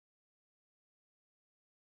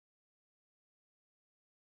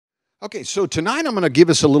Okay, so tonight I'm going to give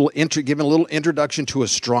us a little introduction to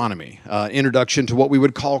astronomy, introduction to what we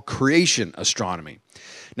would call creation astronomy.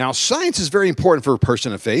 Now, science is very important for a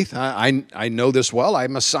person of faith. I know this well.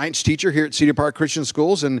 I'm a science teacher here at Cedar Park Christian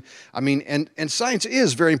Schools, and science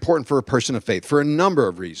is very important for a person of faith for a number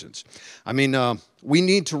of reasons. We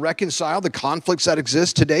need to reconcile the conflicts that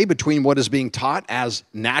exist today between what is being taught as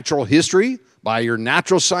natural history by your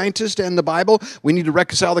natural scientist and the Bible. We need to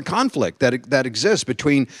reconcile the conflict that exists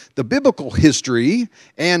between the biblical history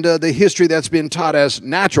and the history that's been taught as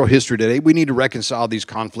natural history today. We need to reconcile these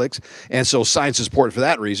conflicts, and so science is important for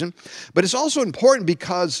that reason. But it's also important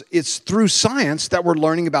because it's through science that we're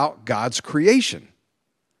learning about God's creation.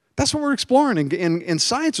 That's what we're exploring in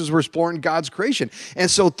science, is we're exploring God's creation.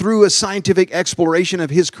 And so through a scientific exploration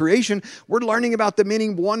of His creation, we're learning about the many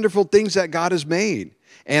wonderful things that God has made.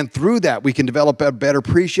 And through that, we can develop a better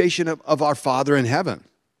appreciation of our Father in heaven.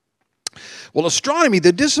 Well, astronomy,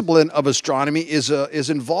 the discipline of astronomy, is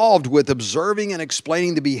involved with observing and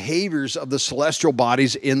explaining the behaviors of the celestial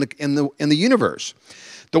bodies in the universe.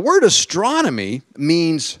 The word astronomy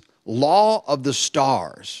means law of the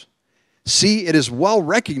stars. See, it is well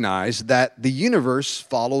recognized that the universe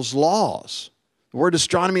follows laws. The word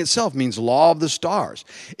astronomy itself means law of the stars.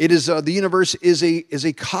 It is the universe is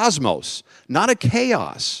a cosmos, not a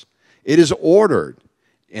chaos. It is ordered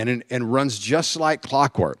and runs just like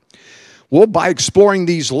clockwork. Well, by exploring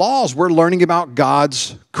these laws, we're learning about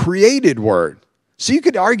God's created word. So you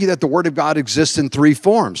could argue that the word of God exists in three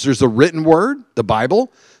forms. There's the written word, the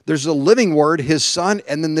Bible. There's the living word, His Son,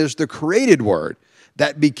 and then there's the created word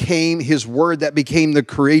that became His word, that became the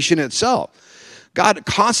creation itself. God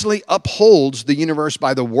constantly upholds the universe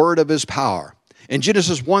by the word of His power. In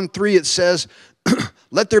Genesis 1:3 it says,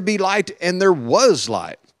 "Let there be light," and there was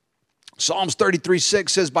light. Psalms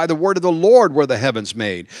 33:6 says, "By the word of the Lord were the heavens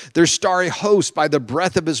made, their starry host by the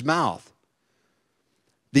breath of His mouth."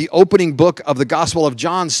 The opening book of the Gospel of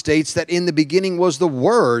John states that in the beginning was the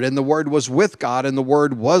Word, and the Word was with God, and the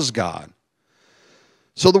Word was God.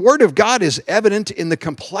 So the Word of God is evident in the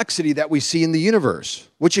complexity that we see in the universe,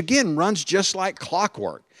 which again runs just like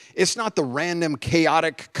clockwork. It's not the random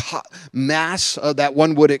chaotic mass that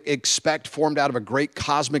one would expect formed out of a great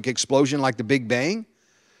cosmic explosion like the Big Bang.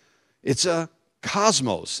 It's a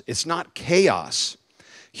cosmos. It's not chaos.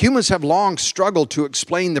 Humans have long struggled to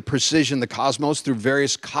explain the precision of the cosmos through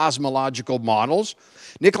various cosmological models.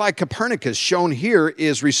 Nicolas Copernicus, shown here,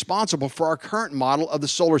 is responsible for our current model of the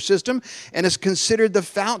solar system and is considered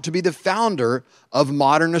to be the founder of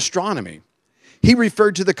modern astronomy. He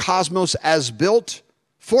referred to the cosmos as built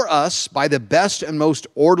for us by the best and most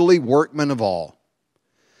orderly workman of all.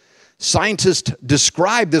 Scientists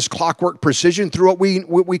describe this clockwork precision through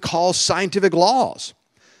what we call scientific laws.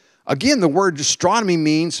 Again, the word astronomy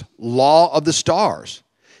means law of the stars.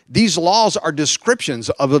 These laws are descriptions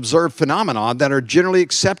of observed phenomena that are generally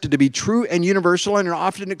accepted to be true and universal and are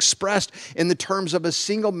often expressed in the terms of a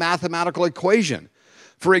single mathematical equation.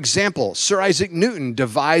 For example, Sir Isaac Newton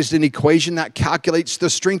devised an equation that calculates the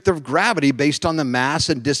strength of gravity based on the mass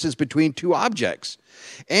and distance between two objects.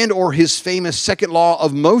 Or his famous second law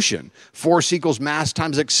of motion, force equals mass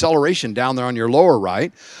times acceleration, down there on your lower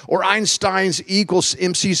right. Or Einstein's equals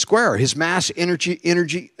mc squared, his mass energy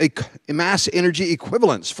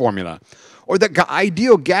equivalence formula. Or the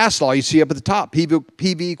ideal gas law you see up at the top,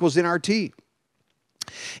 PV equals nRT.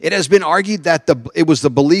 It has been argued that it was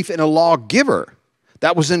the belief in a lawgiver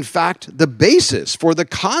that was in fact the basis for the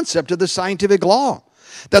concept of the scientific law.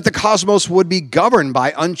 That the cosmos would be governed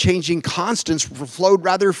by unchanging constants flowed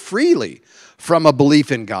rather freely from a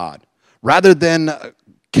belief in God, rather than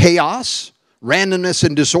chaos, randomness,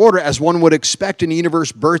 and disorder as one would expect in a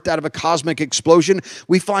universe birthed out of a cosmic explosion.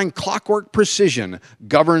 We find clockwork precision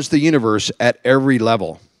governs the universe at every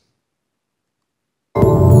level.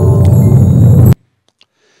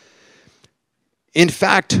 In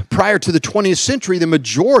fact, prior to the 20th century, the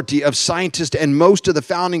majority of scientists and most of the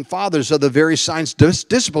founding fathers of the various science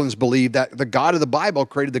disciplines believed that the God of the Bible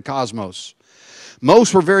created the cosmos.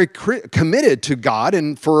 Most were very committed to God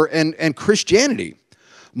and Christianity.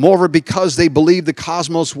 Moreover, because they believed the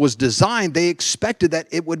cosmos was designed, they expected that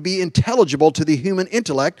it would be intelligible to the human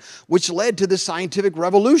intellect, which led to the scientific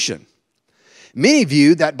revolution. Many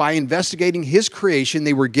viewed that by investigating His creation,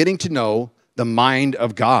 they were getting to know the mind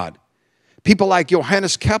of God. People like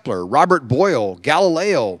Johannes Kepler, Robert Boyle,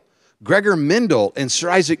 Galileo, Gregor Mendel, and Sir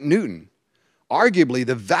Isaac Newton. Arguably,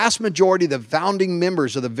 the vast majority of the founding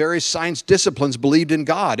members of the various science disciplines believed in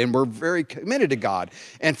God and were very committed to God,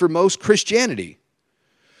 and for most, Christianity.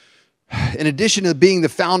 In addition to being the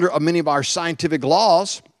founder of many of our scientific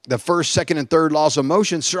laws, the first, second, and third laws of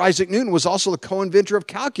motion, Sir Isaac Newton was also the co-inventor of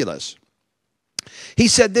calculus. He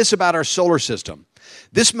said this about our solar system.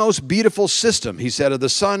 This most beautiful system, he said, of the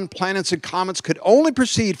sun, planets, and comets could only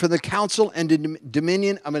proceed from the counsel and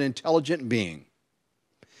dominion of an intelligent being.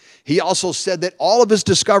 He also said that all of his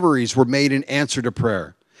discoveries were made in answer to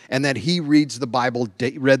prayer, and that he read the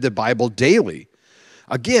Bible daily.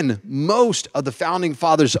 Again, most of the founding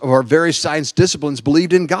fathers of our various science disciplines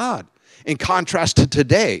believed in God. In contrast to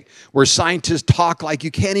today, where scientists talk like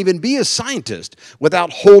you can't even be a scientist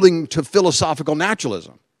without holding to philosophical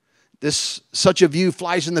naturalism. Such a view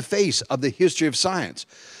flies in the face of the history of science.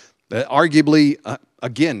 Arguably,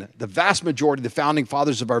 again, the vast majority of the founding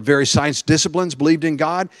fathers of our various science disciplines believed in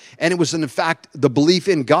God, and it was in fact the belief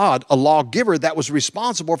in God, a lawgiver, that was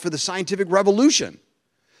responsible for the scientific revolution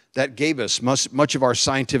that gave us much of our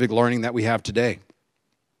scientific learning that we have today.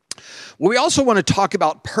 Well, we also want to talk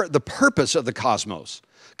about the purpose of the cosmos.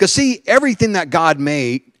 Because see, everything that God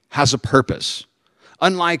made has a purpose.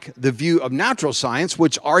 Unlike the view of natural science,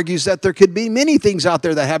 which argues that there could be many things out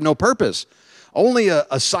there that have no purpose. Only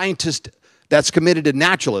a scientist that's committed to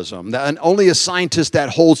naturalism, and only a scientist that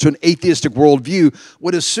holds to an atheistic worldview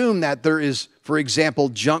would assume that there is, for example,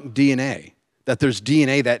 junk DNA, that there's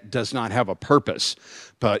DNA that does not have a purpose.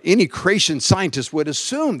 But any creation scientist would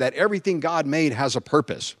assume that everything God made has a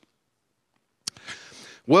purpose.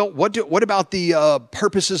 Well, what about the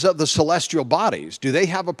purposes of the celestial bodies? Do they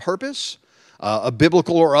have a purpose, a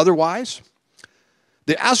biblical or otherwise?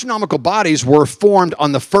 The astronomical bodies were formed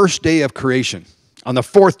on the first day of creation, on the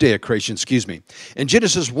fourth day of creation, excuse me. In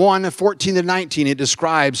Genesis 1:14-19, it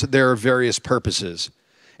describes their various purposes.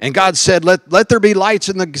 And God said, let there be lights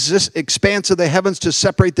in the expanse of the heavens to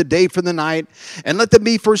separate the day from the night, and let them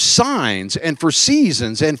be for signs and for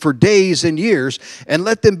seasons and for days and years, and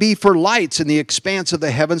let them be for lights in the expanse of the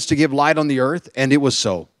heavens to give light on the earth. And it was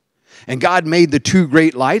so. And God made the two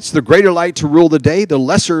great lights, the greater light to rule the day, the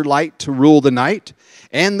lesser light to rule the night,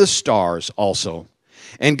 and the stars also.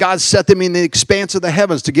 And God set them in the expanse of the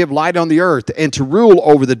heavens to give light on the earth, and to rule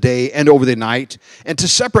over the day and over the night, and to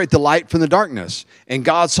separate the light from the darkness. And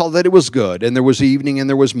God saw that it was good, and there was evening and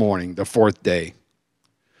there was morning, the fourth day.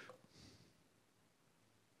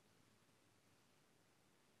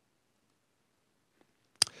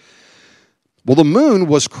 Well, the moon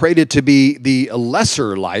was created to be the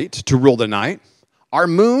lesser light to rule the night. Our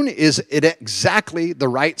moon is at exactly the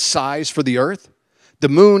right size for the earth. The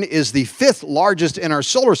moon is the fifth largest in our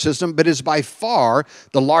solar system, but is by far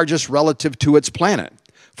the largest relative to its planet.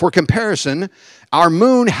 For comparison, our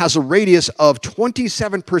moon has a radius of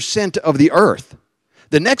 27% of the Earth.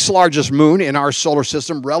 The next largest moon in our solar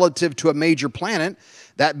system relative to a major planet,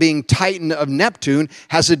 that being Titan of Neptune,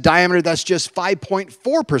 has a diameter that's just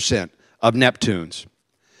 5.4% of Neptune's.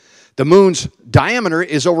 The moon's diameter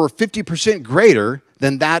is over 50% greater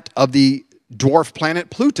than that of the dwarf planet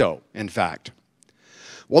Pluto, in fact.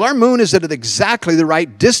 Well, our moon is at exactly the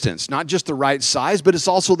right distance, not just the right size, but it's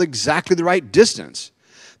also exactly the right distance.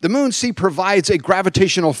 The moon, see, provides a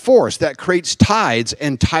gravitational force that creates tides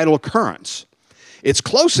and tidal currents. It's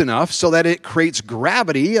close enough so that it creates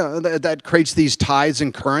gravity that creates these tides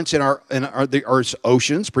and currents in the Earth's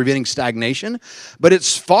oceans, preventing stagnation, but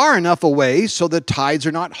it's far enough away so the tides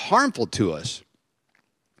are not harmful to us.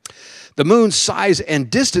 The moon's size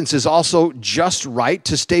and distance is also just right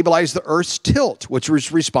to stabilize the Earth's tilt, which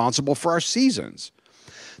is responsible for our seasons.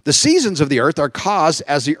 The seasons of the Earth are caused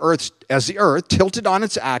as the Earth, tilted on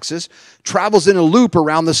its axis, travels in a loop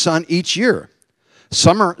around the sun each year.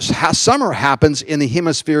 Summer happens in the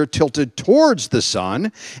hemisphere tilted towards the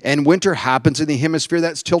sun, and winter happens in the hemisphere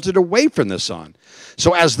that's tilted away from the sun.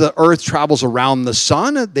 So as the Earth travels around the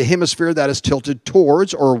sun, the hemisphere that is tilted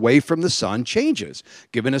towards or away from the sun changes,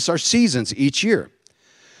 giving us our seasons each year.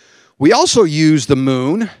 We also use the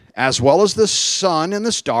moon, as well as the sun and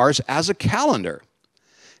the stars, as a calendar.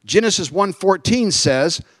 Genesis 1:14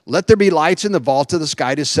 says, "Let there be lights in the vault of the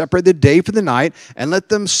sky to separate the day from the night, and let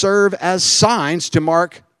them serve as signs to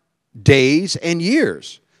mark days and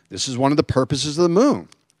years." This is one of the purposes of the moon.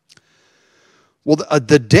 Well,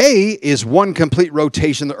 the day is one complete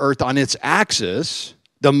rotation of the Earth on its axis.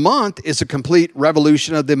 The month is a complete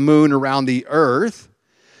revolution of the moon around the Earth.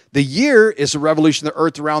 The year is a revolution of the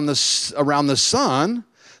Earth around the sun.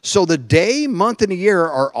 So the day, month, and the year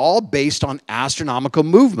are all based on astronomical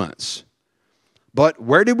movements. But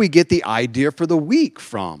where did we get the idea for the week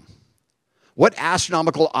from? What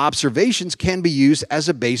astronomical observations can be used as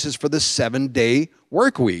a basis for the 7-day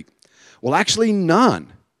work week? Well, actually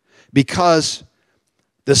none, because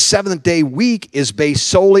the seventh-day week is based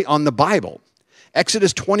solely on the Bible.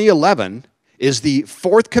 Exodus 20:11 is the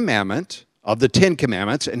fourth commandment, of the 10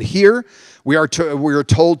 Commandments. And here we are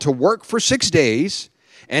told to work for 6 days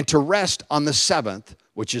and to rest on the seventh,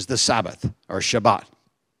 which is the Sabbath or Shabbat.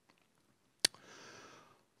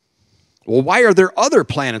 Well, why are there other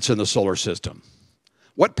planets in the solar system?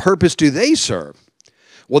 What purpose do they serve?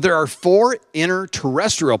 Well, there are 4 inner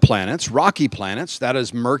terrestrial planets, rocky planets, that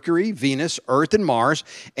is Mercury, Venus, Earth, and Mars,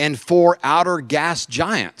 and 4 outer gas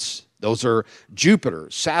giants. Those are Jupiter,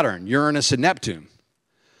 Saturn, Uranus, and Neptune.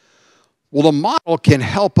 Well, the model can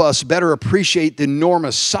help us better appreciate the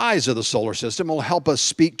enormous size of the solar system. It will help us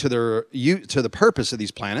speak to the purpose of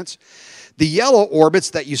these planets. The yellow orbits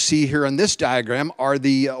that you see here in this diagram are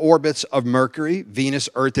the orbits of Mercury, Venus,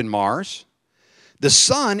 Earth, and Mars. The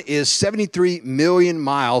sun is 73 million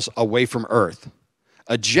miles away from Earth.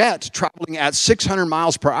 A jet traveling at 600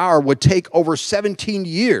 miles per hour would take over 17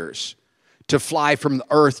 years to fly from the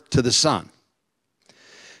Earth to the sun.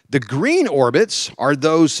 The green orbits are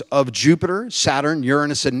those of Jupiter, Saturn,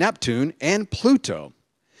 Uranus, and Neptune, and Pluto.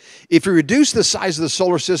 If we reduce the size of the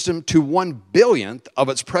solar system to 1/billionth of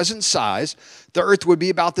its present size, the Earth would be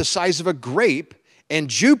about the size of a grape, and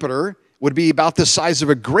Jupiter would be about the size of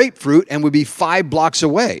a grapefruit and would be 5 blocks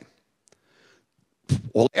away.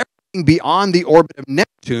 Well, everything beyond the orbit of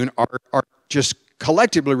Neptune are just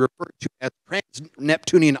collectively referred to as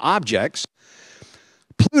trans-Neptunian objects.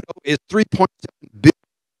 Pluto is 3.7 billion.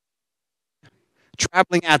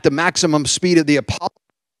 Traveling at the maximum speed of the Apollo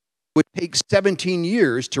would take 17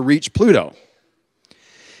 years to reach Pluto.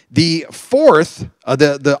 The fourth,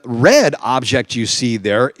 the red object you see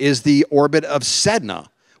there is the orbit of Cedar,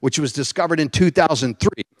 which was discovered in 2003.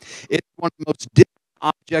 It's one of the most distant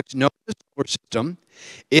objects known in the solar system.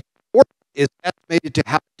 Its orbit is estimated to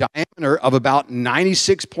have a diameter of about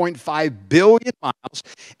 96.5 billion miles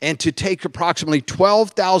and to take approximately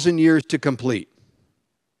 12,000 years to complete.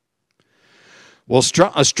 Well,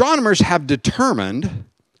 astronomers have determined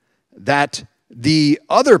that the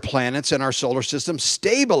other planets in our solar system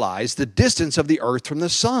stabilize the distance of the Earth from the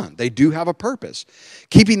sun. They do have a purpose,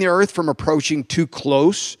 keeping the Earth from approaching too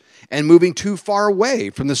close and moving too far away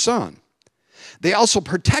from the sun. They also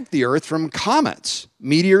protect the Earth from comets,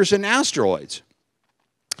 meteors, and asteroids.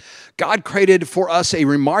 God created for us a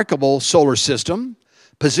remarkable solar system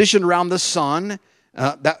positioned around the sun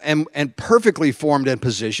and perfectly formed and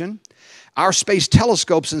positioned. Our space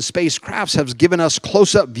telescopes and spacecrafts have given us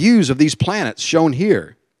close-up views of these planets shown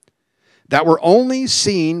here that were only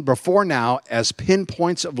seen before now as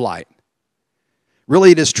pinpoints of light.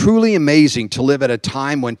 Really, it is truly amazing to live at a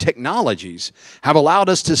time when technologies have allowed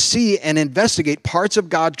us to see and investigate parts of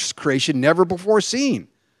God's creation never before seen.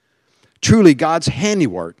 Truly, God's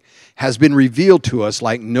handiwork has been revealed to us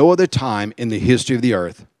like no other time in the history of the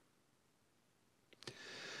earth.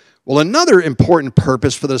 Well, another important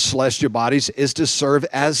purpose for the celestial bodies is to serve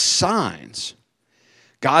as signs.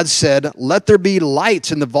 God said, "Let there be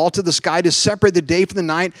lights in the vault of the sky to separate the day from the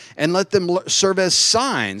night, and let them serve as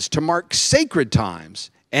signs to mark sacred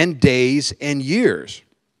times and days and years."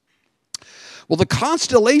 Well, the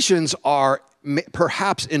constellations are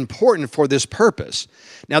perhaps important for this purpose.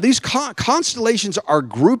 Now, these constellations are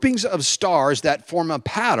groupings of stars that form a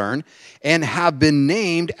pattern and have been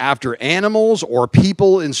named after animals or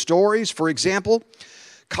people in stories. For example,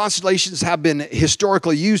 constellations have been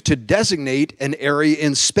historically used to designate an area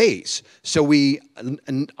in space. So we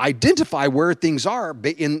identify where things are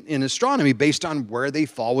in astronomy based on where they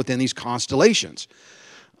fall within these constellations.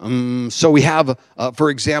 So we have, for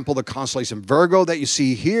example, the constellation Virgo that you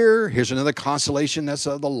see here. Here's another constellation that's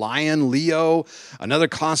the Lion, Leo. Another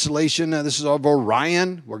constellation, this is of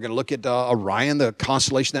Orion. We're going to look at Orion, the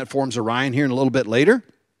constellation that forms Orion here in a little bit later.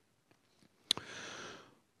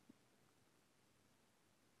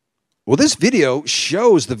 Well, this video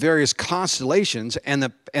shows the various constellations and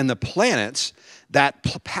the planets that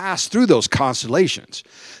pass through those constellations.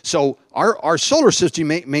 So our solar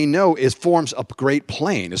system, you may know, forms a great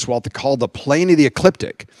plane. It's what they call the plane of the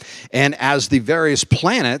ecliptic. And as the various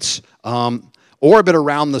planets orbit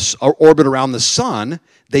around the sun,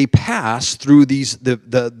 they pass through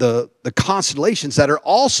the constellations that are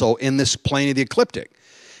also in this plane of the ecliptic.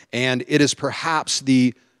 And it is perhaps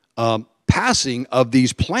the passing of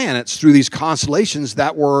these planets through these constellations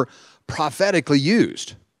that were prophetically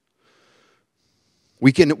used.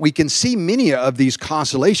 We can see many of these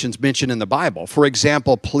constellations mentioned in the Bible. For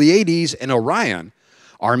example, Pleiades and Orion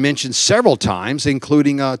are mentioned several times,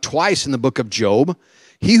 including twice in the book of Job.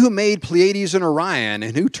 He who made Pleiades and Orion,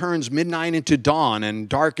 and who turns midnight into dawn and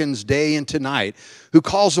darkens day into night, who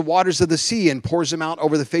calls the waters of the sea and pours them out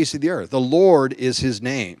over the face of the earth. The Lord is his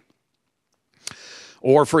name.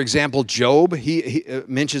 Or, for example, Job, he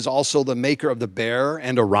mentions also the maker of the bear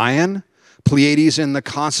and Orion. Pleiades and the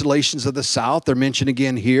constellations of the south, they're mentioned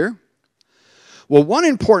again here. Well, one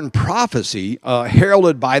important prophecy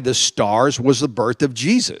heralded by the stars was the birth of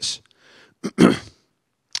Jesus.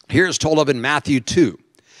 Here is told of in Matthew 2.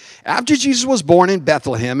 After Jesus was born in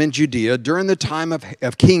Bethlehem in Judea during the time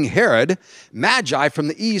of King Herod, Magi from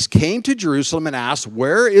the east came to Jerusalem and asked,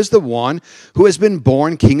 "Where is the one who has been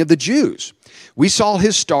born King of the Jews? We saw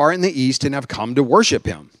his star in the east and have come to worship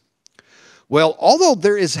him." Well, although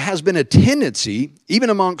there has been a tendency, even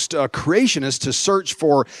amongst creationists, to search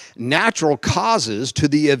for natural causes to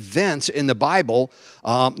the events in the Bible,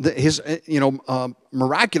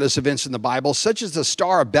 miraculous events in the Bible, such as the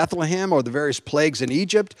Star of Bethlehem or the various plagues in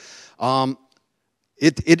Egypt,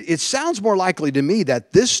 it sounds more likely to me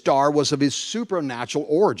that this star was of his supernatural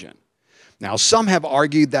origin. Now, some have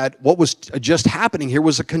argued that what was just happening here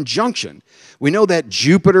was a conjunction. We know that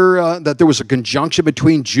that there was a conjunction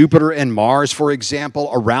between Jupiter and Mars, for example,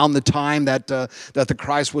 around the time that the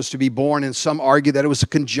Christ was to be born. And some argue that it was a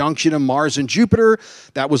conjunction of Mars and Jupiter.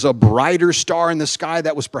 That was a brighter star in the sky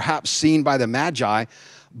that was perhaps seen by the Magi.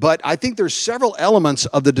 But I think there's several elements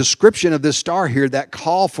of the description of this star here that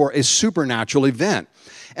call for a supernatural event.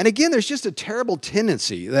 And again, there's just a terrible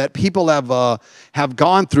tendency that people have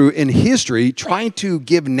gone through in history trying to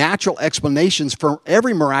give natural explanations for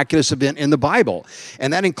every miraculous event in the Bible.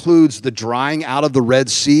 And that includes the drying out of the Red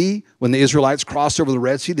Sea. When the Israelites crossed over the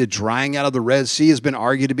Red Sea, the drying out of the Red Sea has been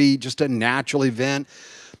argued to be just a natural event.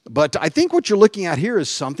 But I think what you're looking at here is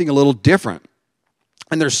something a little different.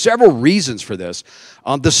 And there's several reasons for this.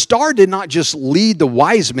 The star did not just lead the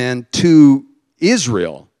wise men to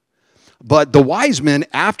Israel, but the wise men,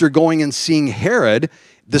 after going and seeing Herod,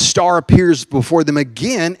 the star appears before them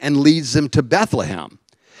again and leads them to Bethlehem.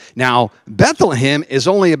 Now, Bethlehem is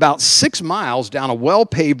only about 6 miles down a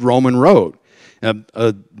well-paved Roman road.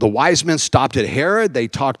 The wise men stopped at Herod. They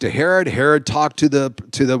talked to Herod. Herod talked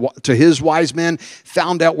to his wise men,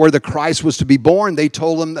 found out where the Christ was to be born. They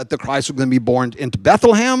told him that the Christ was going to be born into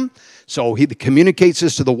Bethlehem. So he communicates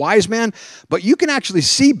this to the wise men. But you can actually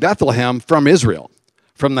see Bethlehem from Israel.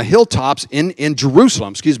 From the hilltops in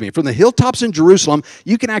Jerusalem, from the hilltops in Jerusalem,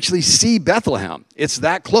 you can actually see Bethlehem. It's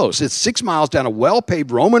that close. It's 6 miles down a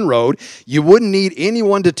well-paved Roman road. You wouldn't need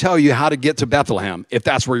anyone to tell you how to get to Bethlehem if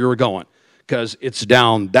that's where you were going, because it's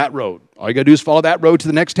down that road. All you got to do is follow that road to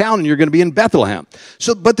the next town, and you're going to be in Bethlehem.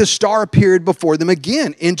 But the star appeared before them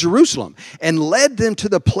again in Jerusalem and led them to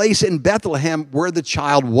the place in Bethlehem where the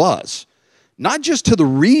child was. Not just to the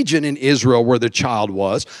region in Israel where the child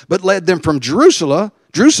was, but led them from Jerusalem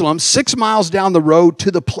 6 miles down the road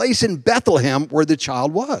to the place in Bethlehem where the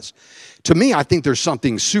child was. To me, I think there's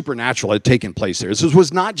something supernatural had taken place there. This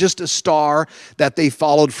was not just a star that they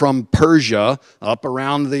followed from Persia up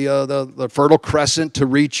around the Fertile Crescent to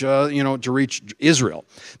reach Israel.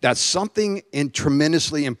 That something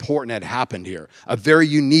tremendously important had happened here. A very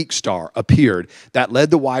unique star appeared that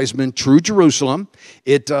led the wise men through Jerusalem.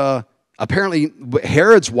 Apparently,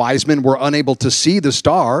 Herod's wise men were unable to see the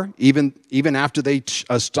star, even after they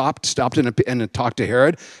stopped and talked to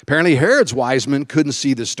Herod. Apparently, Herod's wise men couldn't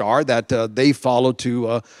see the star that they followed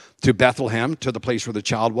to Bethlehem, to the place where the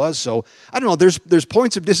child was. So, I don't know, there's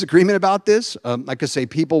points of disagreement about this. Like I say,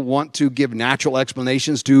 people want to give natural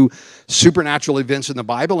explanations to supernatural events in the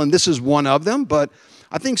Bible, and this is one of them. But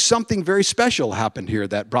I think something very special happened here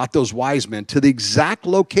that brought those wise men to the exact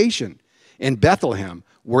location in Bethlehem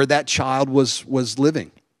where that child was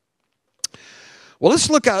living. Well, let's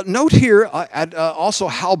note here at also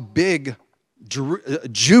how big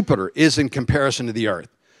Jupiter is in comparison to the earth.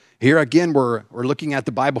 Here again, we're looking at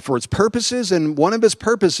the Bible for its purposes, and one of its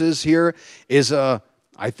purposes here is, I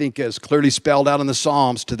think, as clearly spelled out in the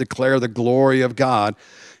Psalms, to declare the glory of God.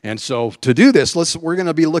 And so to do this, we're going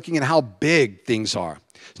to be looking at how big things are.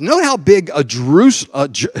 Note how big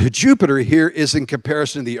Jupiter here is in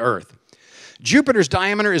comparison to the earth. Jupiter's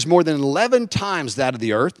diameter is more than 11 times that of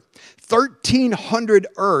the Earth. 1,300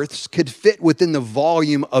 Earths could fit within the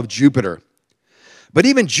volume of Jupiter. But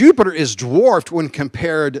even Jupiter is dwarfed when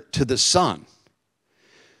compared to the Sun.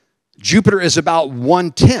 Jupiter is about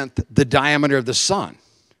 1/10 the diameter of the Sun.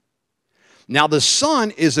 Now, the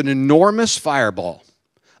Sun is an enormous fireball,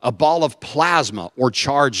 a ball of plasma or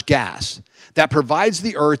charged gas that provides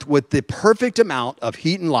the Earth with the perfect amount of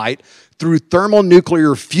heat and light through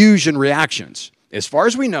thermonuclear fusion reactions. As far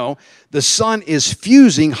as we know, the Sun is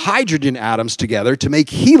fusing hydrogen atoms together to make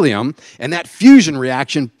helium, and that fusion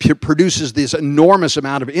reaction produces this enormous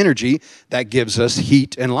amount of energy that gives us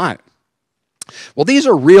heat and light. Well, these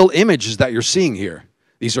are real images that you're seeing here.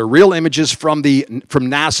 These are real images from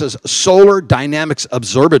NASA's Solar Dynamics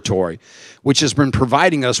Observatory, which has been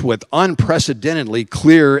providing us with unprecedentedly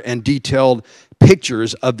clear and detailed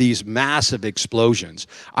pictures of these massive explosions.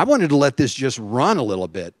 I wanted to let this just run a little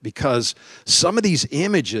bit because some of these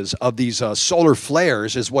images of these solar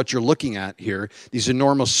flares is what you're looking at here. These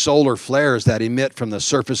enormous solar flares that emit from the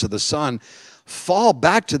surface of the sun fall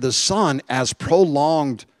back to the sun as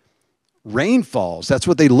prolonged rainfalls. That's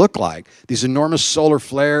what they look like. These enormous solar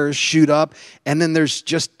flares shoot up, and then there's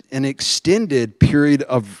just an extended period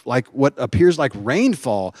of like what appears like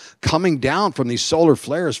rainfall coming down from these solar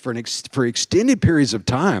flares for extended periods of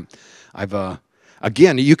time.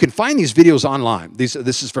 Again, you can find these videos online. This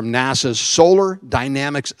is from NASA's Solar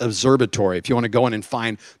Dynamics Observatory if you want to go in and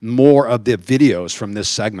find more of the videos from this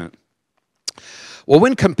segment. Well,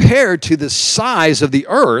 when compared to the size of the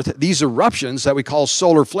Earth, these eruptions that we call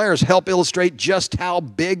solar flares help illustrate just how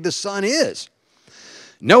big the sun is.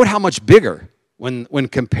 Note how much bigger when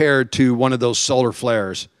compared to one of those solar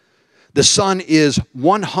flares. The sun is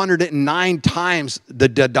 109 times the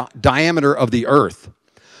diameter of the Earth.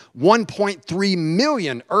 1.3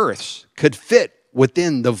 million Earths could fit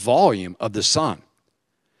within the volume of the sun.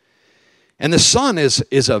 And the sun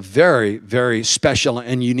is a very, very special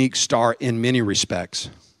and unique star in many respects.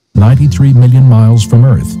 93 million miles from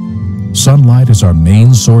Earth, sunlight is our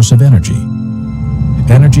main source of energy.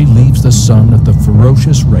 Energy leaves the sun at the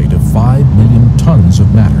ferocious rate of 5 million tons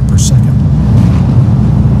of matter per second.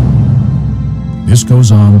 This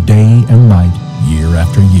goes on day and night, year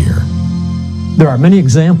after year. There are many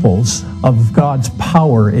examples of God's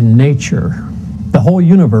power in nature. The whole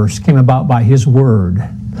universe came about by His Word.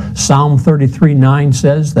 Psalm 33:9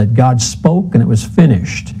 says that God spoke and it was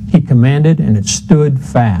finished. He commanded and it stood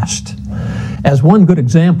fast. As one good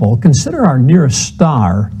example, consider our nearest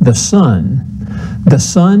star, the sun. The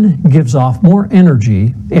sun gives off more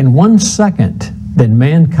energy in 1 second than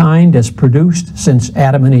mankind has produced since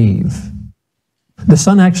Adam and Eve. The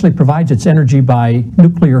sun actually provides its energy by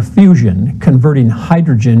nuclear fusion, converting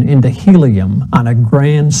hydrogen into helium on a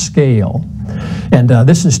grand scale. And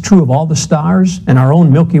this is true of all the stars. In our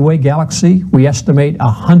own Milky Way galaxy, we estimate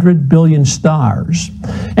 100 billion stars.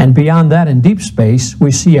 And beyond that, in deep space,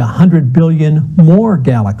 we see 100 billion more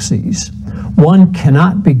galaxies. One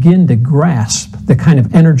cannot begin to grasp the kind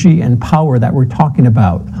of energy and power that we're talking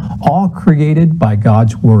about, all created by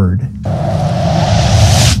God's Word.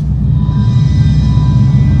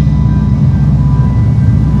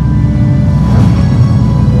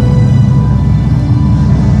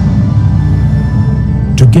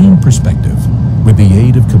 To gain perspective, with the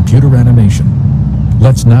aid of computer animation,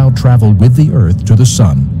 let's now travel with the Earth to the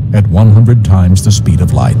Sun at 100 times the speed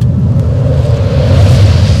of light.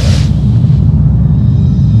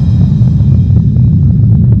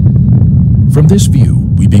 From this view,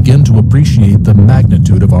 we begin to appreciate the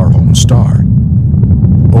magnitude of our home star.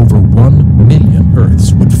 Over 1 million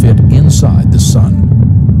Earths would fit inside the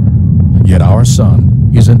Sun. Yet our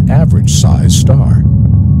Sun is an average-sized star.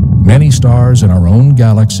 Many stars in our own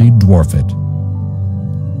galaxy dwarf it.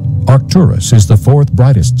 Arcturus is the fourth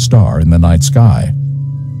brightest star in the night sky.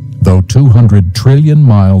 Though 200 trillion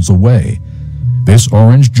miles away, this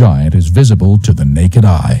orange giant is visible to the naked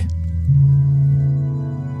eye.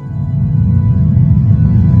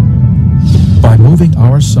 By moving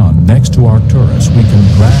our sun next to Arcturus, we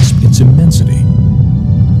can grasp its immensity.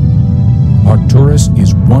 Arcturus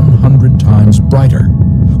is 100 times brighter,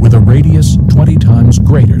 with a radius 20 times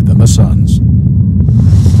greater than the Sun's.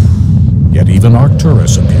 Yet even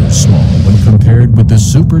Arcturus appears small when compared with the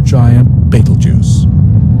supergiant Betelgeuse.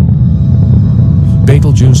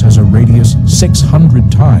 Betelgeuse has a radius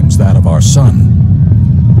 600 times that of our Sun.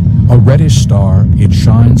 A reddish star, it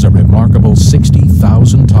shines a remarkable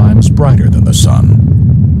 60,000 times brighter than the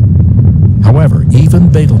Sun. However, even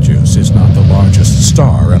Betelgeuse is not the largest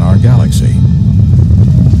star in our galaxy.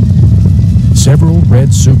 Several red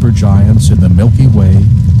supergiants in the Milky Way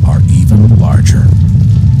are even larger,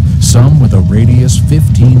 some with a radius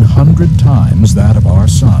 1,500 times that of our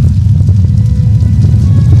Sun.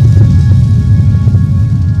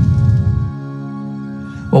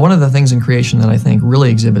 Well, one of the things in creation that I think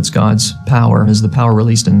really exhibits God's power is the power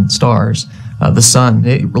released in stars. The sun,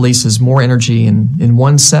 it releases more energy in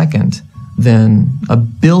 1 second than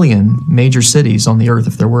 1 billion major cities on the Earth,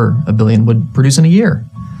 if there were 1 billion, would produce in a year.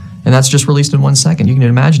 And that's just released in 1 second. You can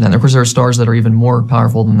imagine that. And of course, there are stars that are even more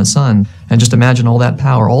powerful than the sun. And just imagine all that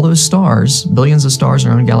power, all those stars, billions of stars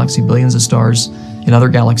in our own galaxy, billions of stars in other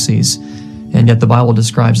galaxies. And yet the Bible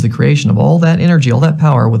describes the creation of all that energy, all that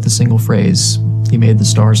power with the single phrase, He made the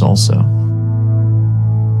stars also.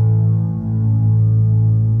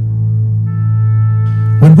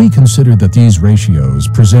 When we consider that these ratios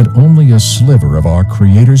present only a sliver of our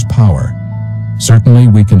Creator's power, certainly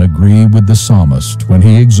we can agree with the psalmist when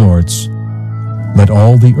he exhorts, "Let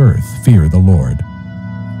all the earth fear the Lord."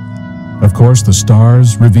 Of course, the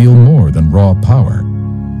stars reveal more than raw power.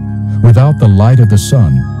 Without the light of the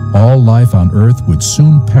sun, all life on earth would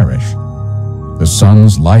soon perish. The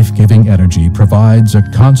sun's life-giving energy provides a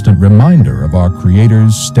constant reminder of our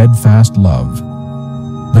Creator's steadfast love,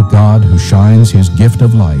 the God who shines his gift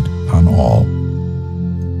of light on all.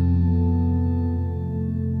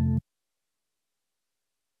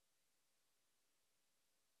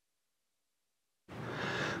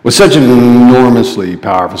 With such an enormously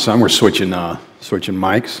powerful sun, we're switching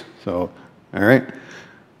mics, so, all right.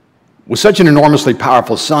 With such an enormously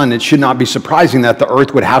powerful sun, it should not be surprising that the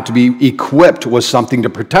Earth would have to be equipped with something to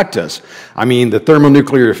protect us. I mean, the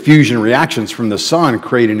thermonuclear fusion reactions from the sun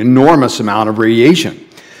create an enormous amount of radiation.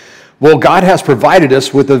 Well, God has provided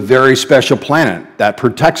us with a very special planet that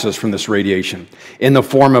protects us from this radiation in the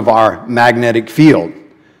form of our magnetic field.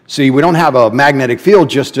 See, we don't have a magnetic field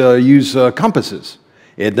just to use compasses.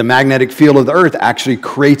 The magnetic field of the Earth actually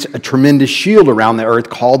creates a tremendous shield around the Earth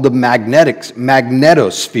called the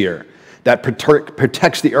magnetosphere that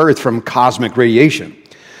protects the Earth from cosmic radiation.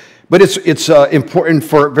 But it's important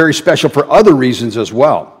very special for other reasons as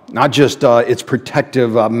well, not just its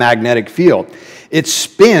protective magnetic field. It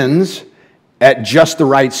spins at just the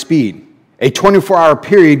right speed. A 24-hour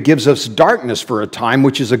period gives us darkness for a time,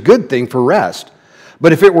 which is a good thing for rest.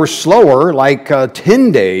 But if it were slower, like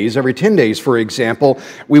 10 days, every 10 days, for example,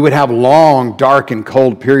 we would have long, dark, and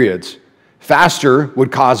cold periods. Faster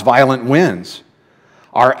would cause violent winds.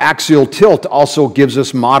 Our axial tilt also gives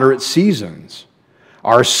us moderate seasons.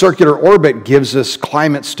 Our circular orbit gives us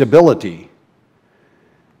climate stability.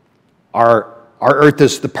 Our Earth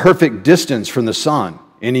is the perfect distance from the sun.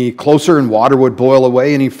 Any closer and water would boil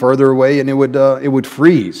away, any further away and it would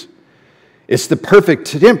freeze. It's the perfect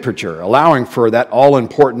temperature, allowing for that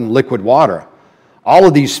all-important liquid water. All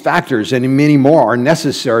of these factors and many more are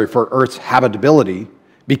necessary for Earth's habitability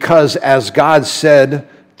because, as God said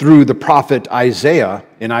through the prophet Isaiah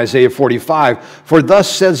in Isaiah 45, "For thus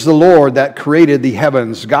says the Lord that created the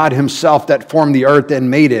heavens, God himself that formed the earth and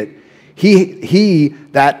made it, he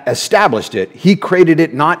that established it. He created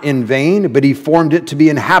it not in vain, but he formed it to be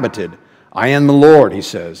inhabited. I am the Lord," he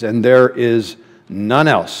says, "and there is none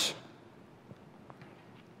else."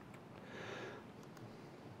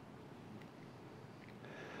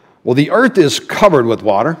 Well, the earth is covered with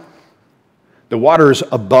water. The water is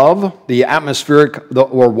above the atmospheric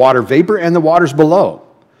or water vapor, and the water's below.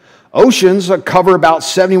 Oceans cover about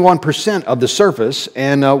 71% of the surface,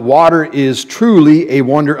 and water is truly a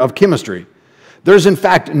wonder of chemistry. There's, in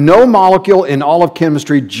fact, no molecule in all of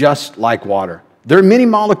chemistry just like water. There are many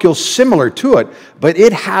molecules similar to it, but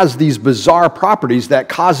it has these bizarre properties that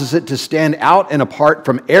causes it to stand out and apart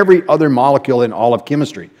from every other molecule in all of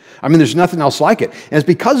chemistry. I mean, there's nothing else like it. And it's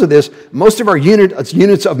because of this, most of our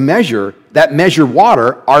units of measure that measure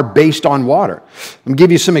water are based on water. Let me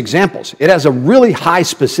give you some examples. It has a really high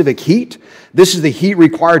specific heat. This is the heat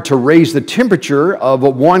required to raise the temperature of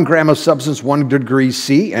 1 gram of substance 1 degree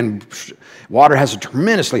C, and water has a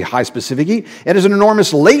tremendously high specific heat. It has an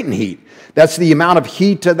enormous latent heat. That's the amount of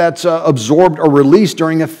heat that's absorbed or released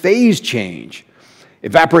during a phase change.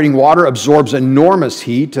 Evaporating water absorbs enormous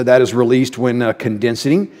heat that is released when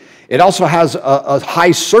condensing. It also has a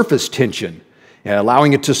high surface tension,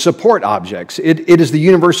 allowing it to support objects. It is the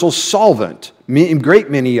universal solvent. Great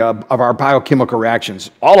many of our biochemical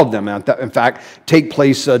reactions, all of them, in fact, take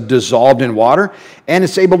place dissolved in water, and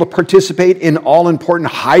it's able to participate in all-important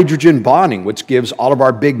hydrogen bonding, which gives all of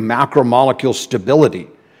our big macromolecule stability.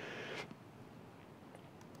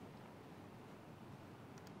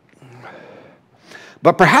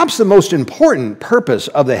 But perhaps the most important purpose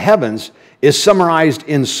of the heavens is summarized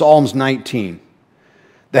in Psalms 19.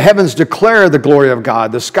 The heavens declare the glory of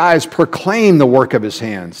God. The skies proclaim the work of his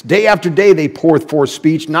hands. Day after day they pour forth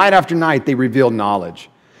speech. Night after night they reveal knowledge.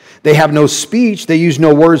 They have no speech. They use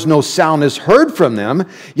no words. No sound is heard from them.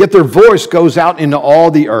 Yet their voice goes out into all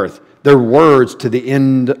the earth. Their words to the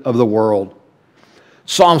end of the world.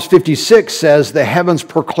 Psalms 56 says, "The heavens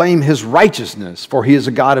proclaim his righteousness, for he is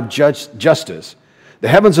a God of justice." The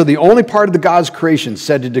heavens are the only part of the God's creation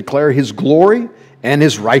said to declare his glory and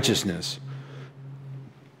his righteousness.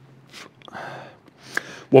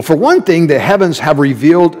 Well, for one thing, the heavens have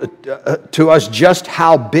revealed to us just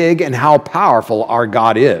how big and how powerful our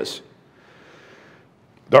God is.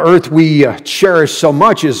 The earth we cherish so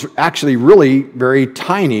much is actually really very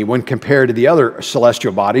tiny when compared to the other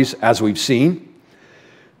celestial bodies, as we've seen.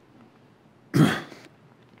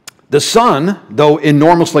 The sun, though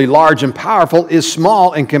enormously large and powerful, is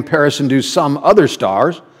small in comparison to some other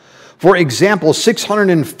stars. For example,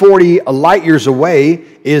 640 light years away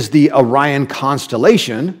is the Orion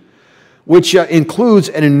constellation, which includes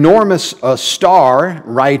an enormous star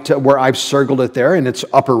right where I've circled it there in its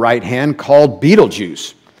upper right hand called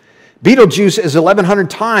Betelgeuse. Betelgeuse is 1,100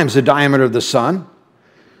 times the diameter of the sun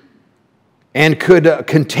and could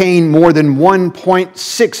contain more than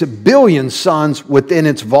 1.6 billion suns within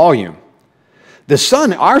its volume. The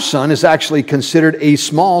sun, our sun, is actually considered a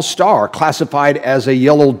small star, classified as a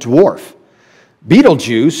yellow dwarf.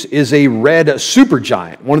 Betelgeuse is a red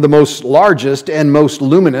supergiant, one of the most largest and most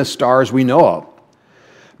luminous stars we know of.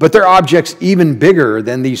 But there are objects even bigger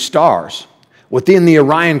than these stars. Within the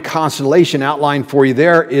Orion constellation outlined for you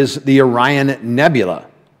there is the Orion Nebula.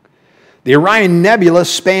 The Orion Nebula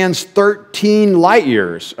spans 13 light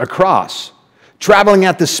years across, traveling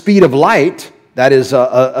at the speed of light, that is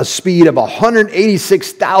a speed of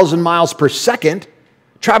 186,000 miles per second.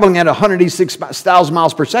 Traveling at 186,000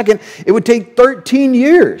 miles per second, it would take 13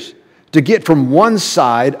 years to get from one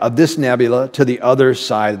side of this nebula to the other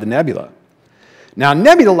side of the nebula. Now,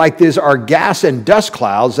 nebulae like this are gas and dust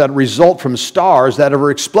clouds that result from stars that have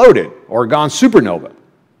exploded or gone supernova.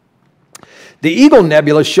 The Eagle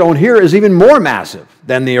Nebula shown here is even more massive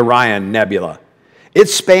than the Orion Nebula. It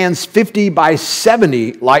spans 50 by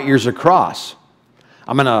 70 light years across.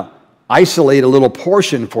 I'm going to isolate a little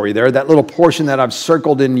portion for you there. That little portion that I've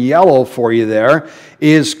circled in yellow for you there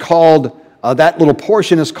is called, that little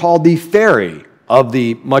portion is called the Fairy of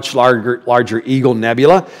the much larger Eagle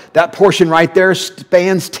Nebula. That portion right there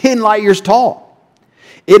spans 10 light years tall.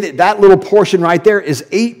 That little portion right there is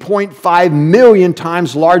 8.5 million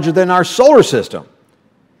times larger than our solar system.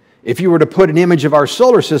 If you were to put an image of our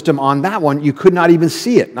solar system on that one, you could not even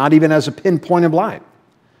see it, not even as a pinpoint of light.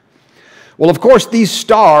 Well, of course, these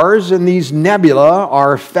stars and these nebula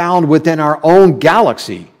are found within our own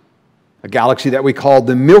galaxy, a galaxy that we call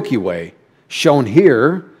the Milky Way, shown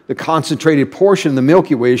here. The concentrated portion of the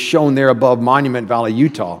Milky Way is shown there above Monument Valley,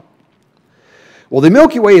 Utah. Well, the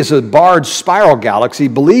Milky Way is a barred spiral galaxy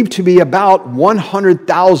believed to be about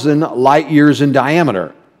 100,000 light years in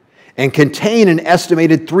diameter and contain an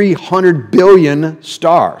estimated 300 billion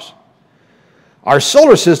stars. Our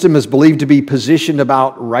solar system is believed to be positioned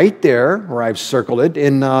about right there, where I've circled it,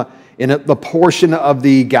 in the portion of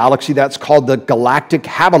the galaxy that's called the galactic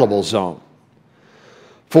habitable zone.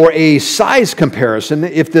 For a size comparison,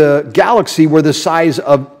 if the galaxy were the size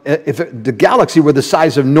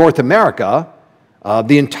of North America,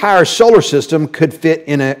 the entire solar system could fit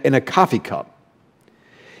in a coffee cup.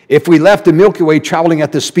 If we left the Milky Way traveling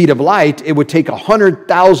at the speed of light, it would take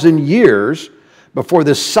 100,000 years before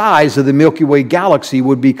the size of the Milky Way galaxy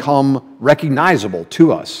would become recognizable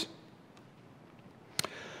to us.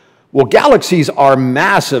 Well, galaxies are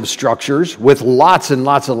massive structures with lots and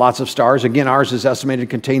lots and lots of stars. Again, ours is estimated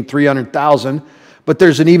to contain 300,000, but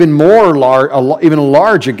there's an even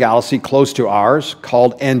larger galaxy close to ours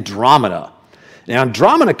called Andromeda. Now,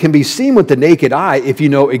 Andromeda can be seen with the naked eye if you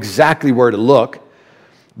know exactly where to look,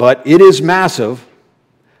 but it is massive,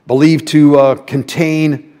 believed to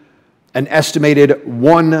contain an estimated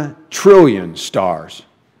 1 trillion stars,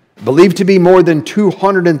 believed to be more than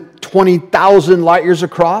 220,000 light years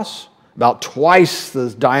across, about twice the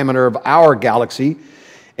diameter of our galaxy,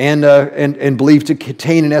 and believed to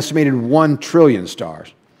contain an estimated 1 trillion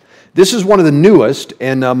stars. This is one of the newest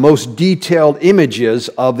and most detailed images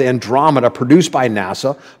of the Andromeda produced by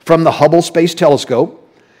NASA from the Hubble Space Telescope.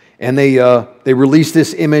 And they released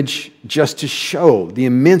this image just to show the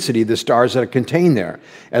immensity of the stars that are contained there.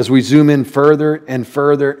 As we zoom in further and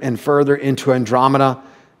further and further into Andromeda,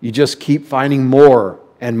 you just keep finding more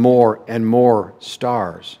and more and more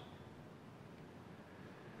stars.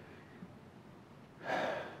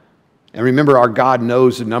 And remember, our God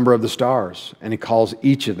knows the number of the stars, and He calls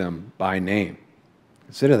each of them by name.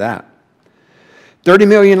 Consider that. 30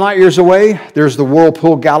 million light years away, there's the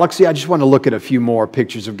Whirlpool Galaxy. I just want to look at a few more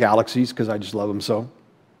pictures of galaxies because I just love them so.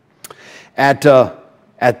 At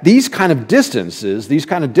these kind of distances, this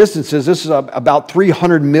is about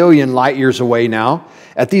 300 million light years away now.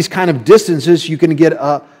 At these kind of distances, you can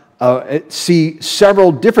see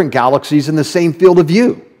several different galaxies in the same field of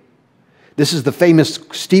view. This is the famous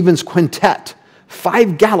Stephan's Quintet.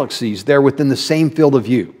 5 galaxies there within the same field of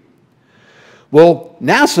view. Well,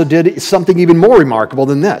 NASA did something even more remarkable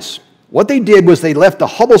than this. What they did was they left the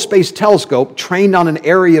Hubble Space Telescope trained on an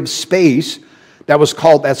area of space that's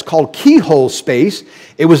called keyhole space.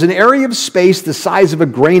 It was an area of space the size of a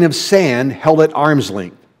grain of sand held at arm's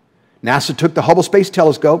length. NASA took the Hubble Space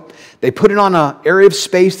Telescope, they put it on an area of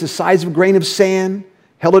space the size of a grain of sand,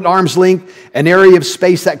 held at arm's length, an area of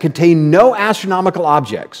space that contained no astronomical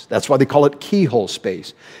objects. That's why they call it keyhole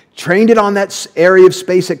space. Trained it on that area of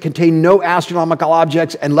space that contained no astronomical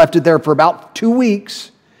objects and left it there for about 2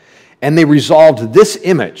 weeks. And they resolved this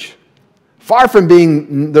image. Far from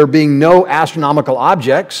there being no astronomical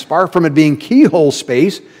objects, far from it being keyhole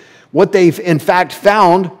space, what they've in fact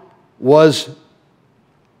found was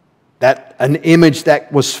that an image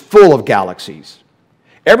that was full of galaxies.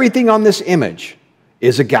 Everything on this image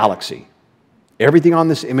is a galaxy. Everything on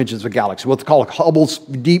this image is a galaxy, what's called Hubble's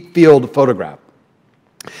deep field photograph.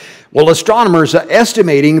 Well, astronomers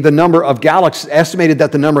estimated that the number of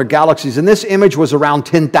galaxies in this image was around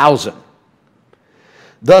 10,000.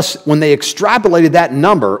 Thus, when they extrapolated that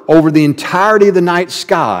number over the entirety of the night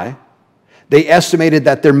sky, they estimated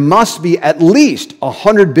that there must be at least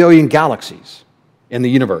 100 billion galaxies in the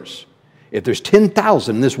universe. If there's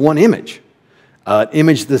 10,000 in this one image,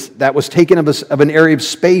 that was taken of an area of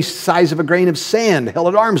space size of a grain of sand, held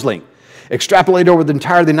at arm's length, extrapolated over the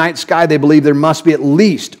entirety of the night sky, they believe there must be at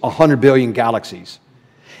least 100 billion galaxies.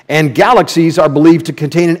 And galaxies are believed to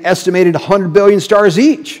contain an estimated 100 billion stars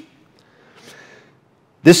each.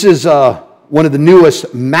 This is one of the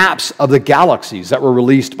newest maps of the galaxies that were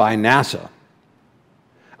released by NASA.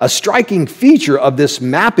 A striking feature of this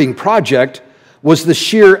mapping project was the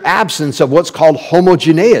sheer absence of what's called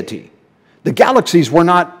homogeneity. The galaxies were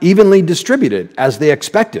not evenly distributed as they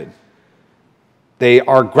expected. They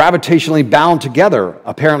are gravitationally bound together,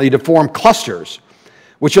 apparently, to form clusters,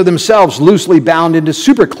 which are themselves loosely bound into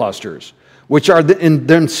superclusters, which are in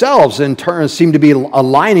themselves, in turn, seem to be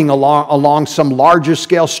aligning along some larger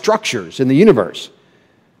scale structures in the universe.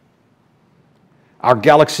 Our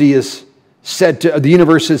galaxy is the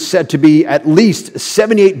universe is said to be at least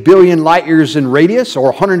 78 billion light years in radius, or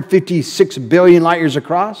 156 billion light years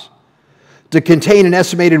across, to contain an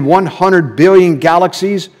estimated 100 billion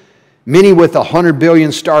galaxies, many with 100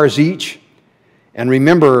 billion stars each. And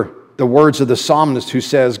remember the words of the psalmist who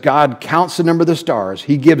says, God counts the number of the stars.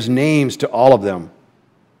 He gives names to all of them.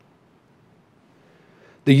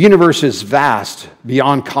 The universe is vast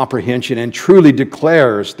beyond comprehension and truly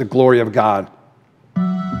declares the glory of God.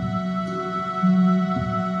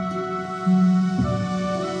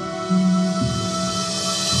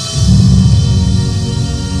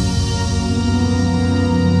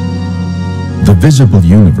 The visible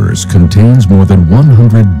universe contains more than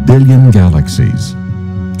 100 billion galaxies.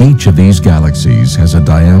 Each of these galaxies has a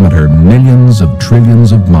diameter millions of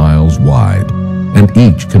trillions of miles wide, and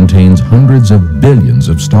each contains hundreds of billions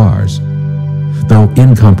of stars. Though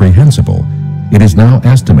incomprehensible, it is now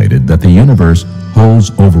estimated that the universe holds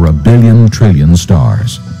over 1 billion trillion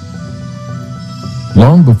stars.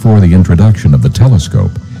 Long before the introduction of the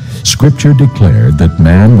telescope, Scripture declared that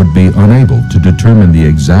man would be unable to determine the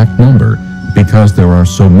exact number because there are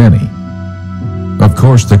so many. Of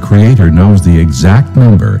course, the Creator knows the exact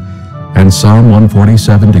number, and Psalm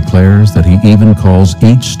 147 declares that He even calls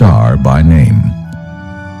each star by name.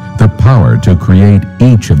 The power to create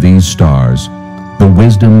each of these stars, the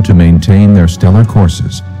wisdom to maintain their stellar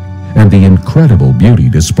courses, and the incredible beauty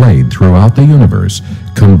displayed throughout the universe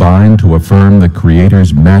combine to affirm the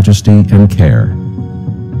Creator's majesty and care.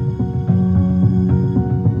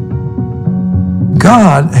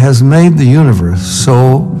 God has made the universe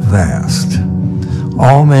so vast.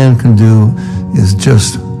 All man can do is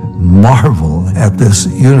just marvel at this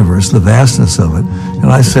universe, the vastness of it.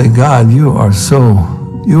 And I say, God, you are so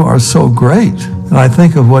great. And I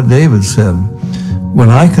think of what David said, when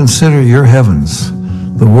I consider your heavens,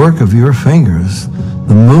 the work of your fingers,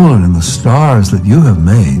 the moon and the stars that you have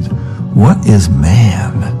made, what is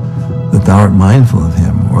man that thou art mindful of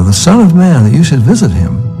him, or the son of man that you should visit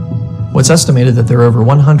him? Well, it's estimated that there are over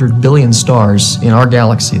 100 billion stars in our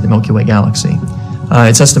galaxy, the Milky Way galaxy.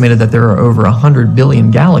 It's estimated that there are over 100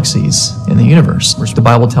 billion galaxies in the universe. The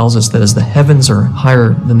Bible tells us that as the heavens are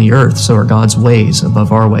higher than the earth, so are God's ways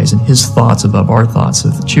above our ways, and His thoughts above our thoughts.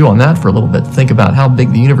 So chew on that for a little bit. Think about how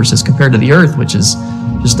big the universe is compared to the earth, which is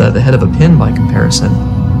just the head of a pin by comparison.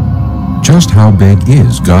 Just how big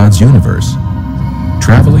is God's universe?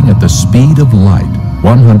 Traveling at the speed of light,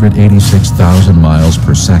 186,000 miles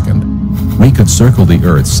per second, we could circle the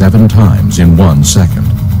Earth 7 times in 1 second.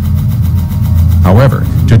 However,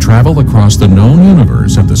 to travel across the known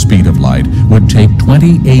universe at the speed of light would take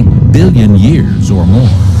 28 billion years or more.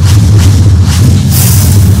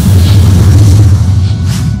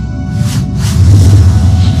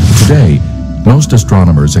 Today, most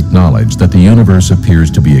astronomers acknowledge that the universe appears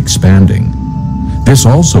to be expanding. This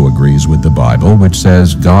also agrees with the Bible, which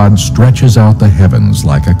says God stretches out the heavens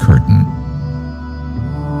like a curtain.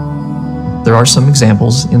 there are some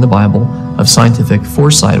examples in the Bible of scientific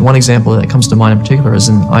foresight. One example that comes to mind in particular is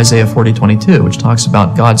in Isaiah 40:22, which talks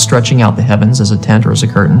about God stretching out the heavens as a tent or as a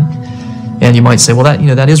curtain. And you might say, well,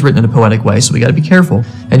 that is written in a poetic way, so we got to be careful.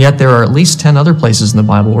 And yet there are at least 10 other places in the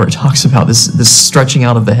Bible where it talks about this stretching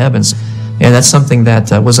out of the heavens. And that's something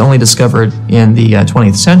that was only discovered in the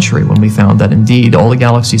 20th century, when we found that indeed all the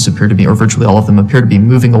galaxies appear to be, or virtually all of them appear to be,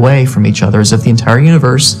 moving away from each other, as if the entire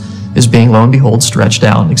universe is being, lo and behold, stretched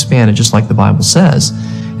out and expanded, just like the Bible says.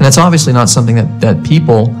 And that's obviously not something that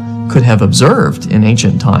people could have observed in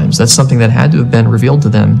ancient times. That's something that had to have been revealed to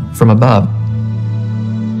them from above.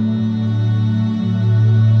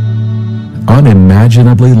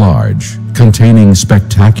 Unimaginably large, containing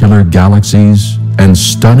spectacular galaxies and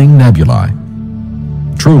stunning nebulae.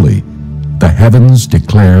 Truly, the heavens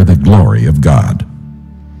declare the glory of God.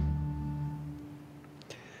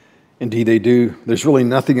 Indeed they do. There's really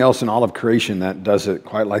nothing else in all of creation that does it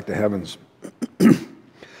quite like the heavens.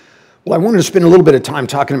 Well, I wanted to spend a little bit of time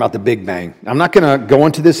talking about the Big Bang. I'm not going to go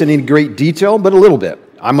into this in any great detail, but a little bit.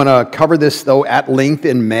 I'm going to cover this, though, at length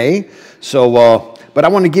in May. But I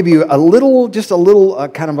want to give you just a little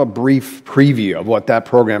kind of a brief preview of what that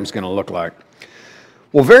program is going to look like.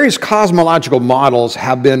 Well, various cosmological models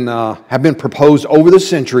have been proposed over the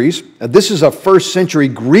centuries. This is a first century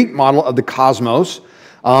Greek model of the cosmos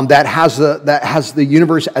that has the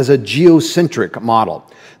universe as a geocentric model.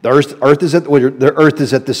 The Earth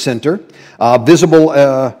is at the center.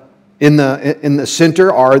 Visible in the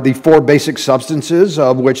center are the four basic substances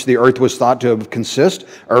of which the Earth was thought to consist: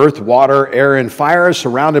 earth, water, air, and fire,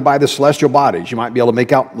 surrounded by the celestial bodies. You might be able to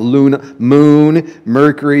make out Moon,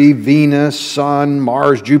 Mercury, Venus, Sun,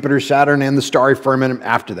 Mars, Jupiter, Saturn, and the starry firmament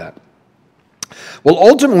after that. Well,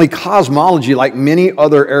 ultimately, cosmology, like many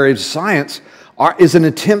other areas of science, is an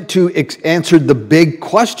attempt to answer the big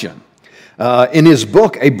question. In his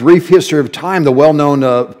book, A Brief History of Time, the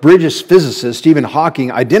well-known British physicist Stephen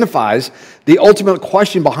Hawking identifies the ultimate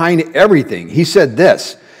question behind everything. He said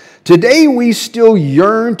this: "Today we still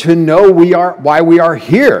yearn to know why we are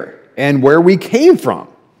here and where we came from."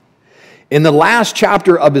 In the last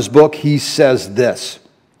chapter of his book, he says this: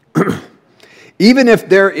 "Even if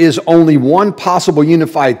there is only one possible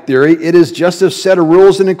unified theory, it is just a set of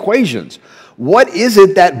rules and equations. What is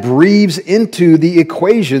it that breathes into the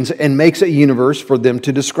equations and makes a universe for them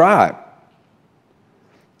to describe?"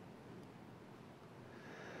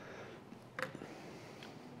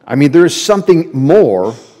 I mean, there is something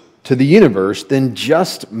more to the universe than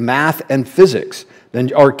just math and physics,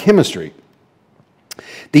 or chemistry.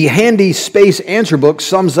 The handy space answer book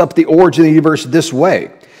sums up the origin of the universe this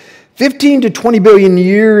way: 15 to 20 billion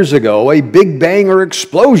years ago, a Big Bang or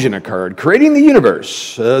explosion occurred, creating the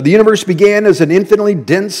universe. The universe began as an infinitely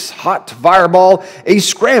dense, hot fireball, a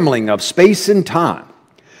scrambling of space and time.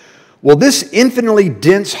 Well, this infinitely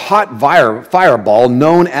dense, hot fireball,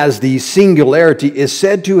 known as the singularity, is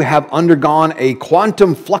said to have undergone a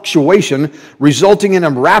quantum fluctuation, resulting in a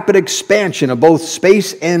rapid expansion of both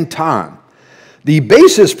space and time. The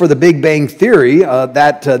basis for the Big Bang theory,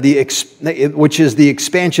 which is the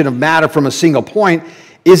expansion of matter from a single point,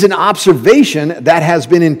 is an observation that has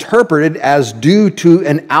been interpreted as due to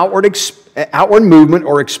an outward movement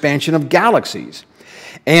or expansion of galaxies.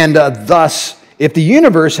 And thus, if the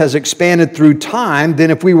universe has expanded through time, then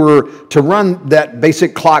if we were to run that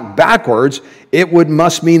basic clock backwards, it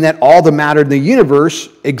must mean that all the matter in the universe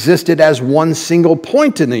existed as one single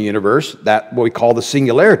point in the universe, that what we call the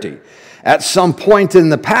singularity. At some point in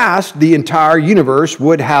the past, the entire universe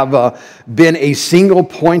would have been a single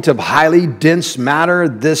point of highly dense matter.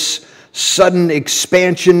 This sudden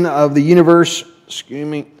expansion of the universe,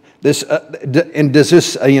 and does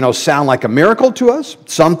this sound like a miracle to us?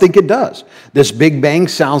 Some think it does. This Big Bang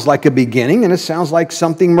sounds like a beginning, and it sounds like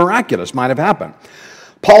something miraculous might have happened.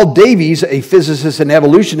 Paul Davies, a physicist and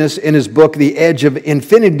evolutionist, in his book The Edge of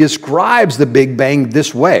Infinity, describes the Big Bang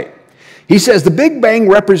this way. He says, "The Big Bang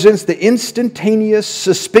represents the instantaneous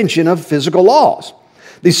suspension of physical laws,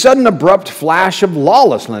 the sudden abrupt flash of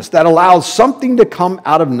lawlessness that allows something to come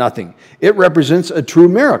out of nothing. It represents a true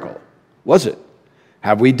miracle." Was it?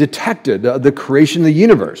 Have we detected the creation of the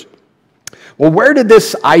universe? Well, where did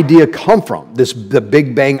this idea come from, the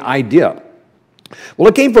Big Bang idea? Well,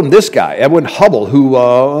 it came from this guy, Edwin Hubble, who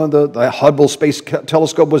the Hubble Space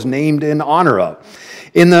Telescope was named in honor of.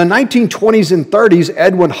 In the 1920s and 30s,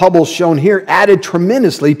 Edwin Hubble, shown here, added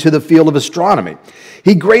tremendously to the field of astronomy.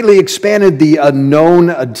 He greatly expanded the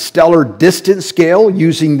known stellar distance scale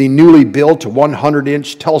using the newly built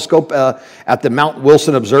 100-inch telescope at the Mount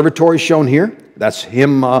Wilson Observatory, shown here. That's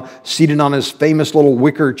him seated on his famous little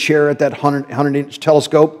wicker chair at that 100-inch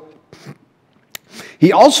telescope.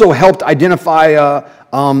 He also helped identify,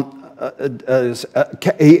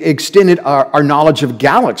 he extended our knowledge of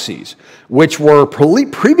galaxies, which were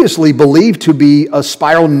previously believed to be a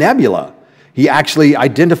spiral nebula. He actually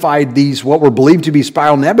identified these, what were believed to be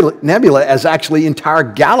spiral nebula, as actually entire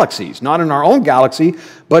galaxies, not in our own galaxy,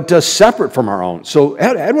 but separate from our own. So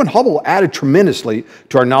Edwin Hubble added tremendously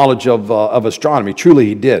to our knowledge of astronomy. Truly,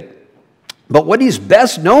 he did. But what he's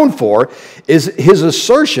best known for is his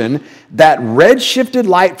assertion that redshifted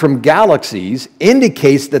light from galaxies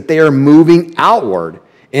indicates that they are moving outward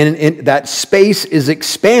and that space is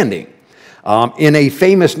expanding. In a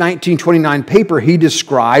famous 1929 paper, he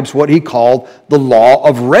describes what he called the law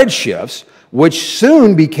of redshifts, which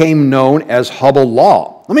soon became known as Hubble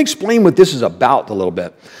law. Let me explain what this is about a little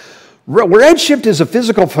bit. Redshift is a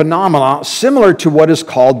physical phenomenon similar to what is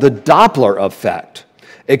called the Doppler effect,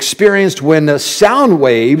 experienced when the sound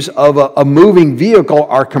waves of a moving vehicle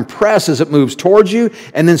are compressed as it moves towards you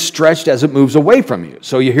and then stretched as it moves away from you.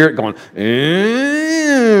 So you hear it going,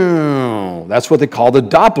 ew. That's what they call the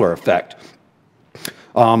Doppler effect.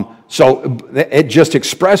 So it just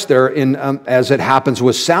expressed there as it happens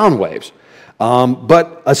with sound waves.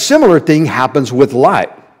 But a similar thing happens with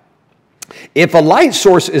light. If a light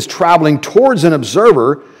source is traveling towards an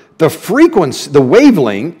observer, the frequency, the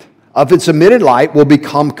wavelength of its emitted light will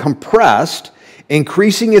become compressed,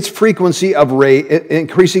 increasing the frequency of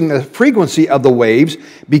the waves,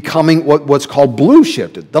 becoming what's called blue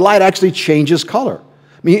shifted. The light actually changes color.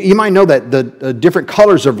 I mean, you might know that the different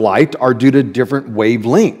colors of light are due to different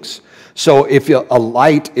wavelengths. So if a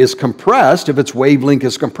light is compressed, if its wavelength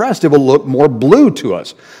is compressed, it will look more blue to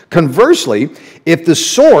us. Conversely, if the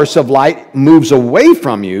source of light moves away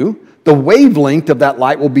from you, the wavelength of that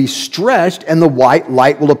light will be stretched and the white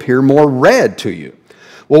light will appear more red to you.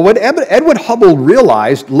 Well, what Edwin Hubble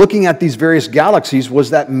realized looking at these various galaxies was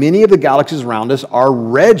that many of the galaxies around us are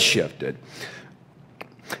redshifted.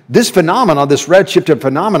 This phenomena, this redshifted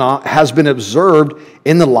phenomena, has been observed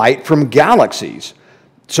in the light from galaxies.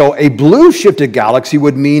 So a blue shifted galaxy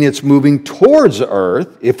would mean it's moving towards the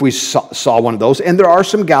Earth, if we saw one of those, and there are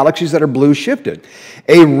some galaxies that are blue shifted.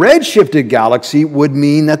 A red shifted galaxy would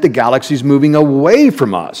mean that the galaxy is moving away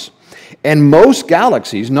from us. And most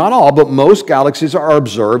galaxies, not all, but most galaxies are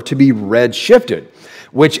observed to be red shifted,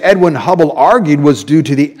 which Edwin Hubble argued was due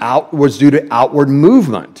to outward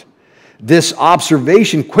movement. This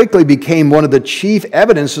observation quickly became one of the chief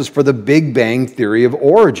evidences for the Big Bang theory of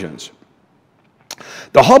origins.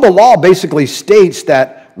 The Hubble law basically states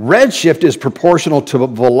that redshift is proportional to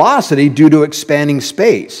velocity due to expanding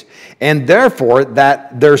space, and therefore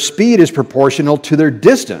that their speed is proportional to their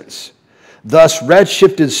distance. Thus,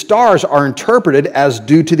 redshifted stars are interpreted as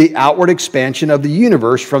due to the outward expansion of the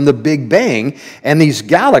universe from the Big Bang, and these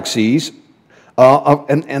galaxies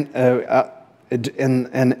and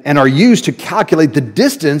are used to calculate the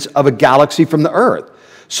distance of a galaxy from the Earth.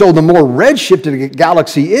 So the more redshifted a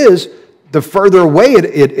galaxy is, the further away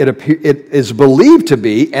it is believed to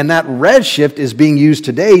be, and that redshift is being used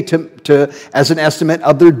today as an estimate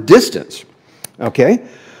of their distance. Okay?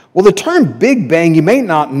 Well, the term Big Bang, you may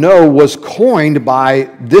not know, was coined by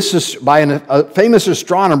a famous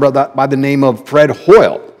astronomer by the name of Fred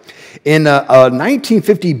Hoyle. In a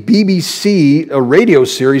 1950 BBC radio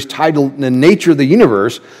series titled The Nature of the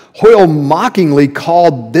Universe, Hoyle mockingly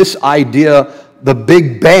called this idea the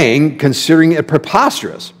Big Bang, considering it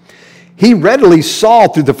preposterous. He readily saw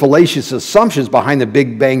through the fallacious assumptions behind the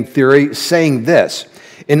Big Bang theory, saying this.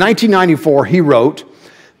 In 1994, he wrote,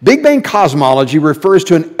 "Big Bang cosmology refers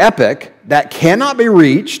to an epoch that cannot be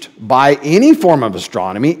reached by any form of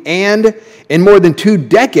astronomy, and in more than 2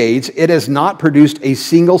 decades, it has not produced a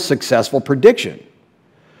single successful prediction."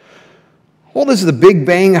 Well, is the Big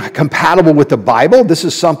Bang compatible with the Bible? This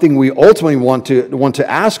is something we ultimately want to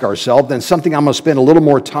ask ourselves, and something I'm going to spend a little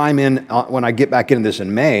more time in when I get back into this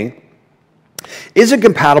in May. Is it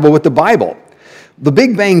compatible with the Bible? The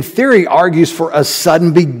Big Bang theory argues for a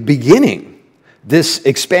sudden beginning, this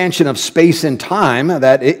expansion of space and time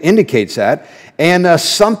that it indicates that, and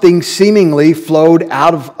something seemingly formed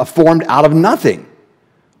out of nothing.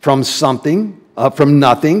 From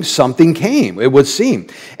nothing, something came, it would seem.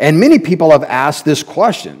 And many people have asked this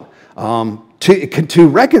question. To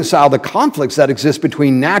reconcile the conflicts that exist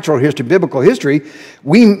between natural history and biblical history,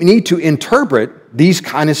 we need to interpret these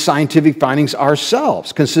kind of scientific findings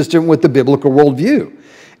ourselves, consistent with the biblical worldview.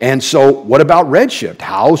 And so what about redshift?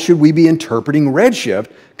 How should we be interpreting redshift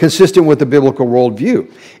consistent with the biblical worldview?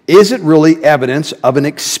 Is it really evidence of an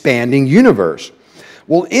expanding universe?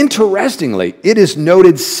 Well, interestingly, it is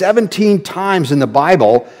noted 17 times in the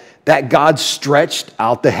Bible that God stretched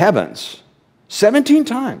out the heavens. 17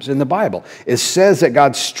 times in the Bible, it says that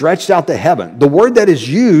God stretched out the heaven. The word that is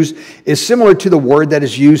used is similar to the word that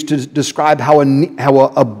is used to describe how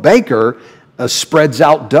a baker spreads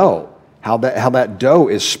out dough, how that dough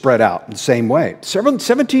is spread out in the same way.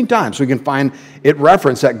 17 times we can find it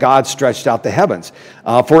referenced that God stretched out the heavens.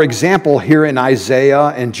 For example, here in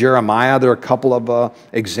Isaiah and Jeremiah, there are a couple of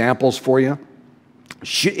examples for you.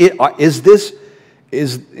 Is this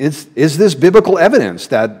biblical evidence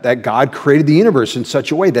that God created the universe in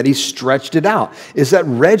such a way that he stretched it out? Is that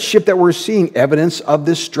red ship that we're seeing evidence of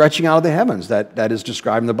this stretching out of the heavens that is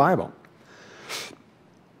described in the Bible?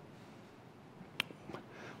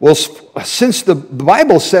 Well, since the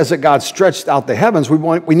Bible says that God stretched out the heavens,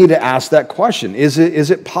 we need to ask that question. Is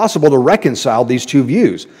it possible to reconcile these two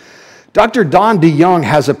views? Dr. Don DeYoung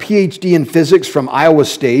has a PhD in physics from Iowa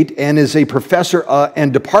State and is a professor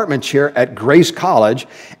and department chair at Grace College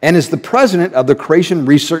and is the president of the Creation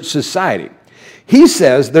Research Society. He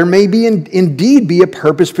says there may indeed be a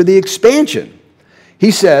purpose for the expansion.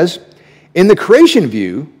 He says, in the creation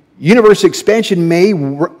view, universe expansion may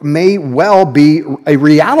well be a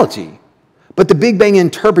reality, but the Big Bang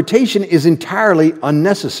interpretation is entirely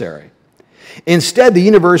unnecessary. Instead, the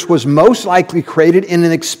universe was most likely created in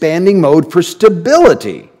an expanding mode for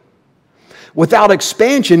stability. Without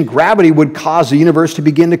expansion, gravity would cause the universe to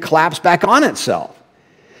begin to collapse back on itself.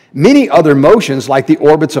 Many other motions, like the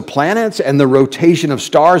orbits of planets and the rotation of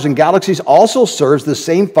stars and galaxies, also serves the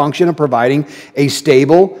same function of providing a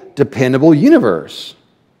stable, dependable universe.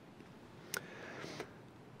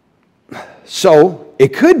 So,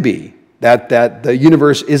 it could be that the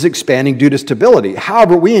universe is expanding due to stability.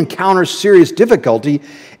 However, we encounter serious difficulty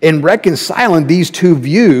in reconciling these two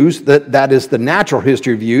views, that is the natural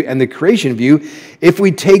history view and the creation view, if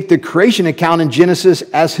we take the creation account in Genesis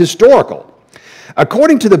as historical.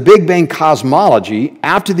 According to the Big Bang cosmology,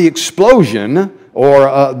 after the explosion,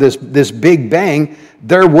 or this Big Bang,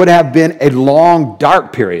 there would have been a long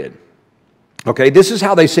dark period. Okay, this is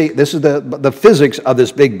how they say, this is the physics of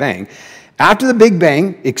this Big Bang. After the Big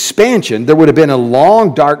Bang expansion, there would have been a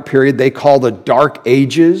long dark period they call the Dark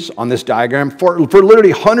Ages on this diagram for literally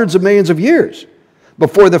hundreds of millions of years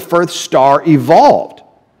before the first star evolved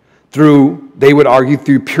through, they would argue,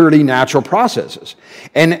 through purely natural processes.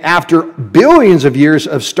 And after billions of years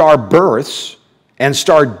of star births and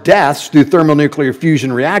star deaths through thermonuclear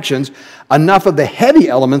fusion reactions, enough of the heavy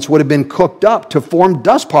elements would have been cooked up to form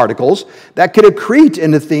dust particles that could accrete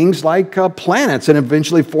into things like planets and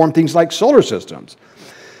eventually form things like solar systems.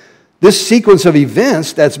 This sequence of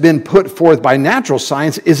events that's been put forth by natural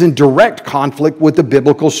science is in direct conflict with the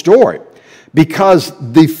biblical story. Because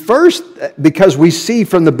we see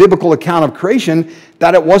from the biblical account of creation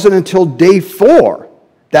that it wasn't until day 4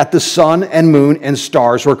 that the sun and moon and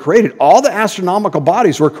stars were created. All the astronomical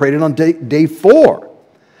bodies were created on day 4.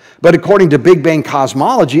 But according to Big Bang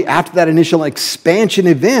cosmology, after that initial expansion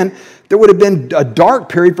event, there would have been a dark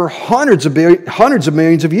period for hundreds of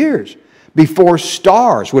millions of years before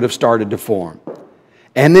stars would have started to form.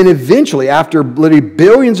 And then eventually, after literally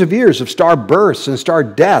billions of years of star births and star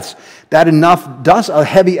deaths, that enough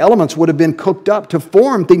heavy elements would have been cooked up to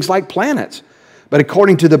form things like planets. But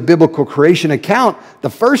according to the biblical creation account, the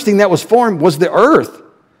first thing that was formed was the earth,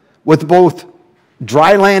 with both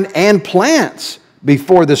dry land and plants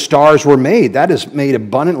before the stars were made. That is made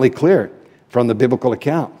abundantly clear from the biblical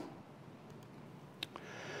account.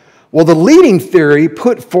 Well, the leading theory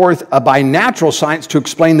put forth by natural science to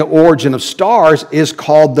explain the origin of stars is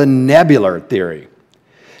called the nebular theory.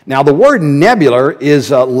 Now, the word nebular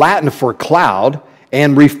is Latin for cloud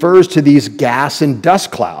and refers to these gas and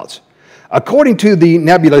dust clouds. According to the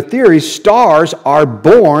nebula theory, stars are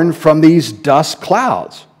born from these dust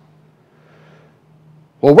clouds.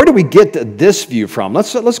 Well, where do we get this view from?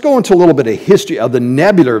 Let's go into a little bit of history of the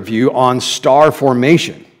nebular view on star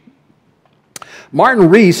formation. Martin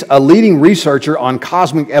Rees, a leading researcher on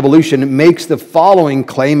cosmic evolution, makes the following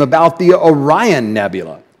claim about the Orion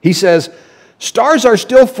Nebula. He says, stars are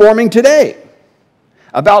still forming today.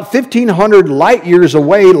 About 1,500 light years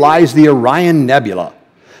away lies the Orion Nebula.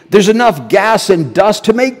 There's enough gas and dust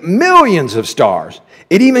to make millions of stars.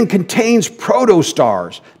 It even contains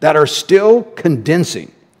protostars that are still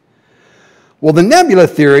condensing. Well, the nebula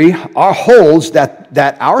theory holds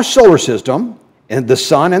that our solar system and the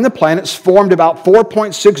sun and the planets formed about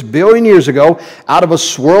 4.6 billion years ago out of a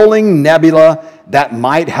swirling nebula that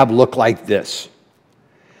might have looked like this.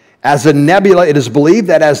 As a nebula, it is believed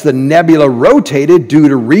that as the nebula rotated due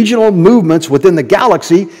to regional movements within the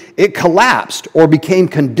galaxy, it collapsed or became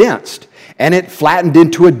condensed, and it flattened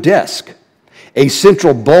into a disk. A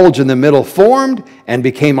central bulge in the middle formed and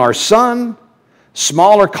became our sun.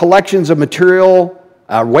 Smaller collections of material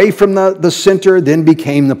away from the center then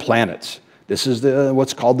became the planets. This is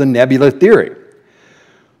what's called the nebula theory.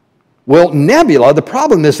 Well, nebula, the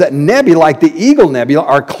problem is that nebula, like the Eagle Nebula,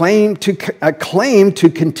 are claimed to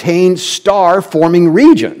contain star-forming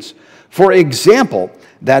regions. For example,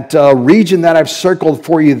 that region that I've circled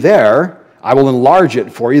for you there, I will enlarge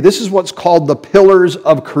it for you. This is what's called the pillars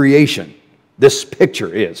of creation. This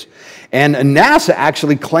picture is. And NASA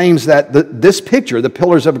actually claims that this picture, the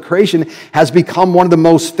pillars of creation, has become one of the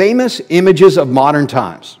most famous images of modern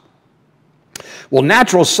times. Well,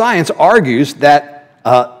 natural science argues that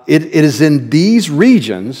it is in these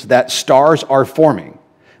regions that stars are forming.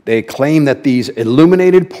 They claim that these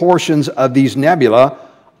illuminated portions of these nebula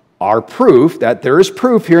are proof, that there is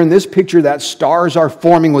proof here in this picture that stars are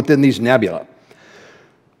forming within these nebula.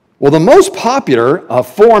 Well, the most popular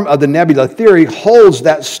form of the nebula theory holds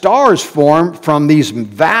that stars form from these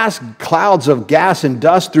vast clouds of gas and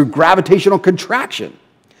dust through gravitational contraction.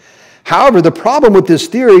 However, the problem with this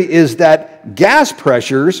theory is that gas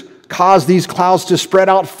pressures cause these clouds to spread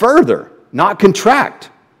out further, not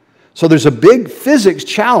contract. So there's a big physics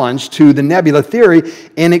challenge to the nebula theory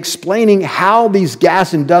in explaining how these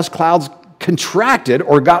gas and dust clouds contracted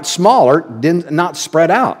or got smaller, did not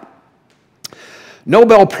spread out.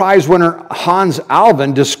 Nobel Prize winner Hans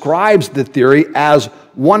Alvin describes the theory as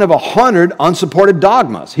one of 100 unsupported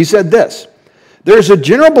dogmas. He said this: "There's a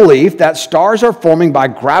general belief that stars are forming by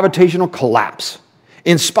gravitational collapse.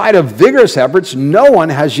 In spite of vigorous efforts, no one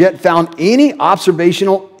has yet found any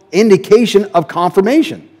observational indication of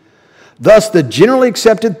confirmation. Thus, the generally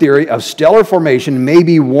accepted theory of stellar formation may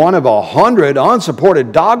be one of 100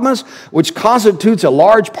 unsupported dogmas, which constitutes a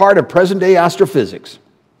large part of present-day astrophysics."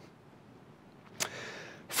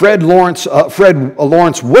 Fred Lawrence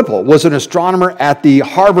Whipple was an astronomer at the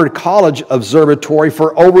Harvard College Observatory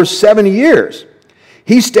for over 7 years.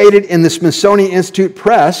 He stated in the Smithsonian Institute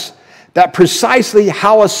Press that precisely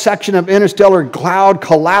how a section of interstellar cloud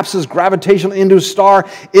collapses gravitationally into a star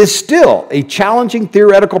is still a challenging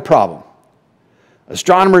theoretical problem.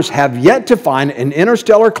 Astronomers have yet to find an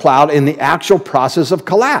interstellar cloud in the actual process of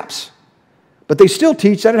collapse, but they still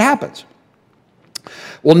teach that it happens.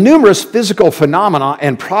 Well, numerous physical phenomena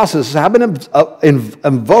and processes have been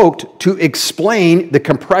invoked to explain the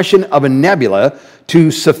compression of a nebula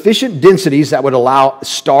to sufficient densities that would allow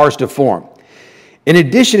stars to form. In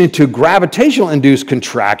addition to gravitational-induced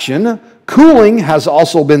contraction, cooling has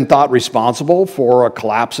also been thought responsible for a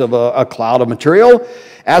collapse of a cloud of material,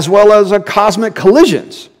 as well as cosmic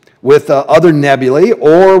collisions with other nebulae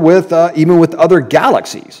or even with other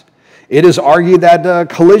galaxies. It is argued that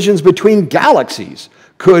collisions between galaxies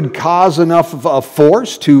could cause enough of a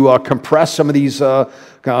force to compress some of these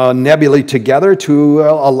nebulae together to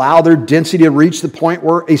allow their density to reach the point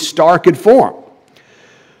where a star could form.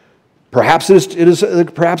 Perhaps that is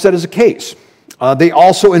the case. They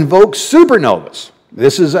also invoke supernovas.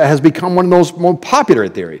 This has become one of those more popular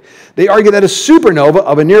theories. They argue that a supernova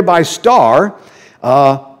of a nearby star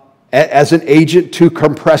as an agent to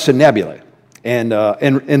compress a nebula.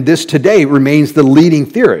 And this today remains the leading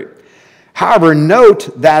theory. However,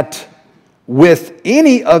 note that with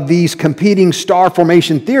any of these competing star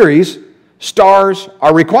formation theories, stars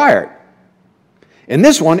are required. In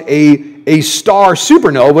this one, a star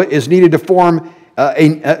supernova is needed to form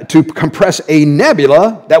to compress a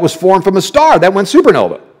nebula that was formed from a star that went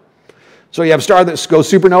supernova. So you have a star that goes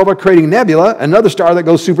supernova, creating nebula. Another star that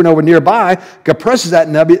goes supernova nearby compresses that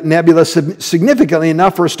nebula significantly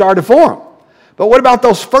enough for a star to form. But what about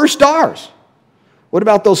those first stars? What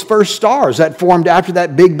about those first stars that formed after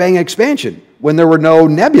that Big Bang expansion when there were no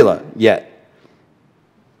nebula yet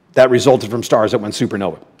that resulted from stars that went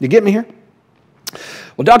supernova? You get me here?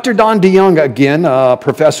 Well, Dr. Don DeYoung, again,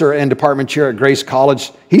 professor and department chair at Grace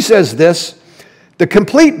College, he says this: "The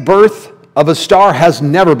complete birth of a star has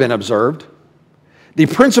never been observed. The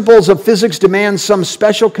principles of physics demand some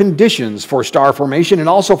special conditions for star formation and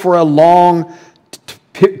also for a long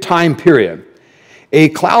time period. A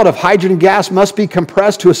cloud of hydrogen gas must be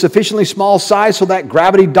compressed to a sufficiently small size so that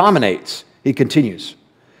gravity dominates." He continues.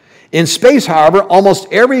 "In space, however, almost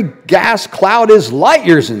every gas cloud is light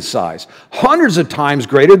years in size, hundreds of times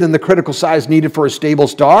greater than the critical size needed for a stable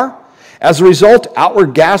star. As a result,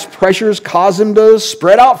 outward gas pressures cause them to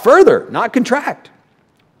spread out further, not contract.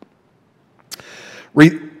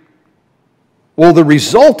 Well, the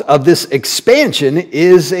result of this expansion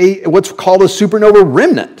is what's called a supernova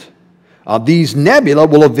remnant. These nebula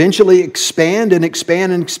will eventually expand and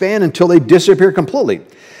expand and expand until they disappear completely.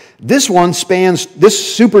 This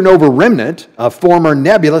supernova remnant, a former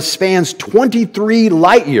nebula, spans 23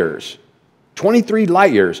 light years. 23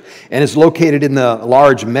 light years, and is located in the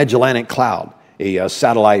large Magellanic Cloud, a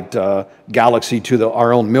satellite galaxy to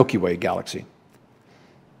our own Milky Way galaxy.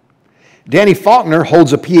 Danny Faulkner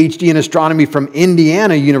holds a PhD in astronomy from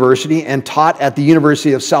Indiana University and taught at the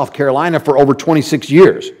University of South Carolina for over 26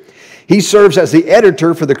 years. He serves as the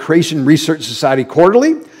editor for the Creation Research Society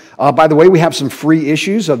Quarterly. By the way, we have some free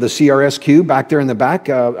issues of the CRSQ back there in the back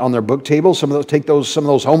on their book table. Some of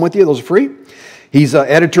those home with you. Those are free. He's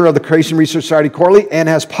editor of the Creation Research Society Quarterly and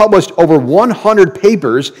has published over 100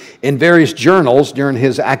 papers in various journals during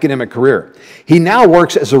his academic career. He now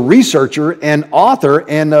works as a researcher and author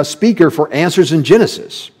and a speaker for Answers in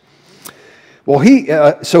Genesis. Well, he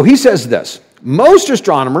says this: most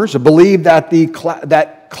astronomers believe that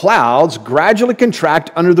that clouds gradually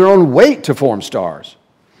contract under their own weight to form stars.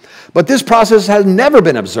 But this process has never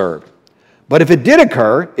been observed. But if it did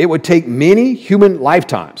occur, it would take many human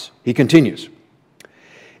lifetimes. He continues.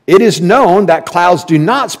 It is known that clouds do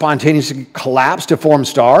not spontaneously collapse to form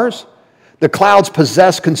stars. The clouds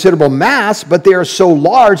possess considerable mass, but they are so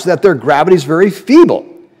large that their gravity is very feeble.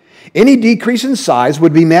 Any decrease in size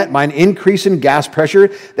would be met by an increase in gas pressure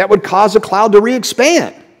that would cause a cloud to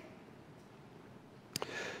re-expand.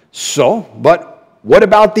 But what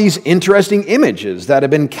about these interesting images that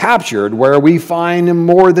have been captured where we find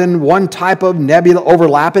more than one type of nebula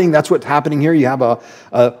overlapping? That's what's happening here. You have one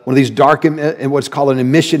of these dark, what's called an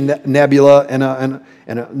emission nebula, and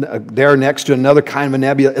there next to another kind of a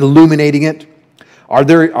nebula illuminating it.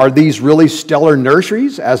 Are these really stellar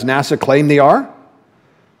nurseries, as NASA claimed they are?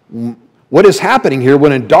 What is happening here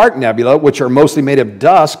when a dark nebula, which are mostly made of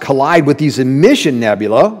dust, collide with these emission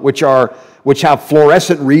nebula, which have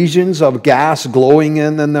fluorescent regions of gas glowing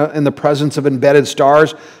in the presence of embedded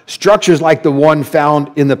stars? Structures like the one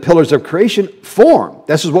found in the Pillars of Creation form.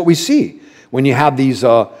 This is what we see. When you have these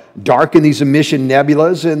dark and these emission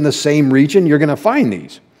nebulas in the same region, you're going to find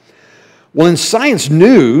these. Well, in Science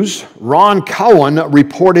News, Ron Cowan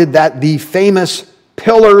reported that the famous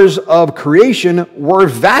Pillars of Creation were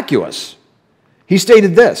vacuous. He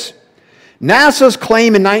stated this: NASA's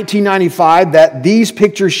claim in 1995 that these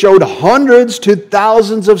pictures showed hundreds to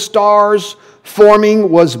thousands of stars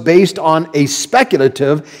forming was based on a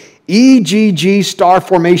speculative EGG star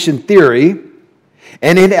formation theory,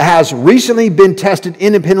 and it has recently been tested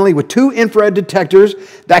independently with 2 infrared detectors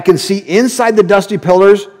that can see inside the dusty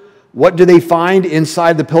pillars. What do they find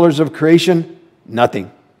inside the Pillars of Creation?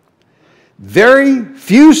 Nothing. Very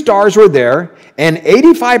few stars were there, and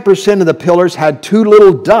 85% of the pillars had too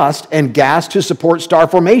little dust and gas to support star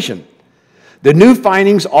formation. The new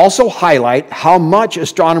findings also highlight how much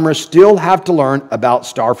astronomers still have to learn about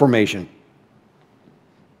star formation.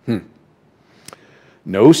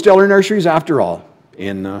 No stellar nurseries after all.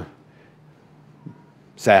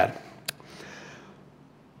 Sad.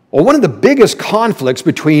 Well, one of the biggest conflicts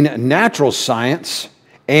between natural science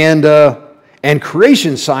and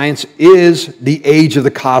creation science is the age of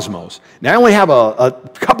the cosmos. Now, I only have a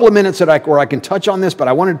couple of minutes where I can touch on this, but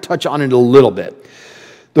I wanted to touch on it a little bit.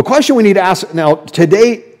 The question we need to ask now,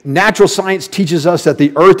 today, natural science teaches us that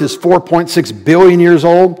the Earth is 4.6 billion years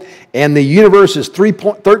old, and the universe is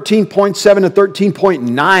 13.7 to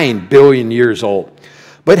 13.9 billion years old.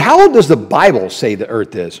 But how old does the Bible say the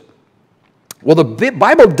Earth is? Well, the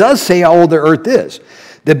Bible does say how old the Earth is.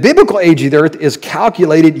 The biblical age of the Earth is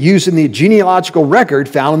calculated using the genealogical record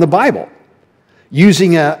found in the Bible.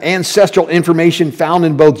 Using ancestral information found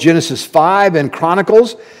in both Genesis 5 and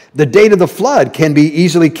Chronicles, the date of the flood can be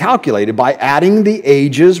easily calculated by adding the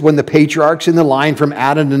ages when the patriarchs in the line from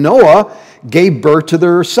Adam to Noah gave birth to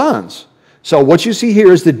their sons. So what you see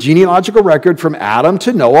here is the genealogical record from Adam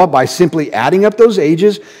to Noah. By simply adding up those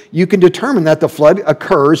ages, you can determine that the flood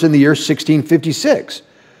occurs in the year 1656.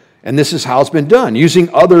 And this is how it's been done. Using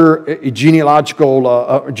other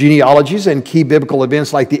genealogies and key biblical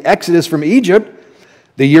events like the Exodus from Egypt,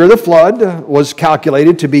 the year of the flood was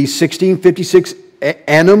calculated to be 1656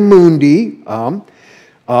 Annum Mundi,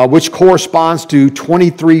 which corresponds to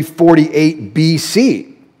 2348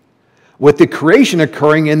 BC, with the creation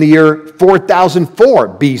occurring in the year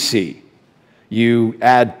 4004 BC. You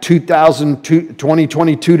add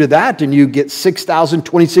 2022 to that, and you get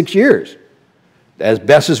 6,026 years. As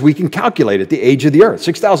best as we can calculate it, the age of the Earth,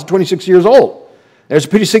 6,026 years old. There's a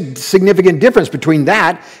pretty significant difference between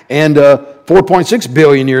that and 4.6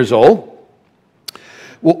 billion years old.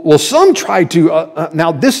 Well, some try to,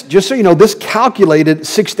 now this, just so you know, this calculated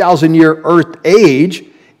 6,000-year Earth age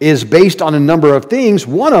is based on a number of things.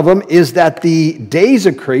 One of them is that the days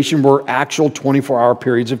of creation were actual 24-hour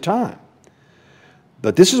periods of time.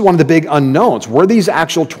 But this is one of the big unknowns. Were these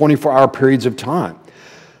actual 24-hour periods of time?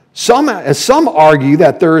 Some argue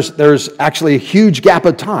that there's actually a huge gap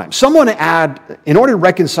of time. Some want to add, in order to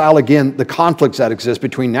reconcile again the conflicts that exist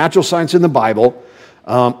between natural science and the Bible,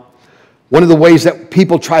 one of the ways that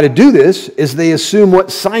people try to do this is they assume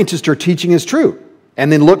what scientists are teaching is true,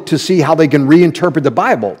 and then look to see how they can reinterpret the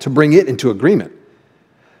Bible to bring it into agreement.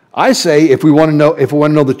 I say if we want to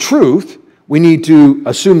know the truth, we need to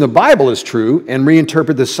assume the Bible is true and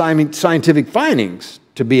reinterpret the scientific findings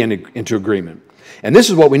to be into agreement. And this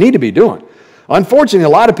is what we need to be doing. Unfortunately, a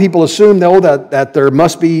lot of people assume, though, that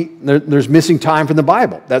there's missing time from the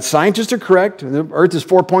Bible. That scientists are correct. The earth is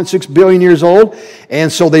 4.6 billion years old,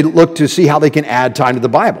 and so they look to see how they can add time to the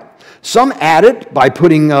Bible. Some add it by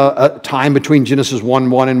putting a time between Genesis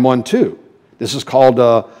 1:1 and 1:2. This is called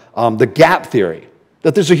the gap theory,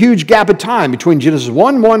 that there's a huge gap of time between Genesis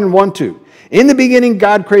 1:1 and 1:2. In the beginning,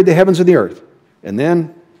 God created the heavens and the earth, and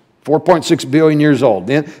then 4.6 billion years old.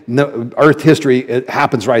 Then the earth history, it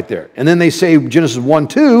happens right there. And then they say Genesis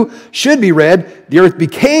 1:2 should be read, the earth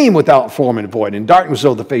became without form and void, and darkness was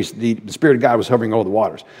over the face of the deep. The Spirit of God was hovering over the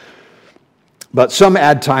waters. But some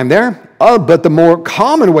add time there. But the more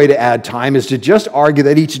common way to add time is to just argue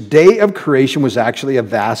that each day of creation was actually a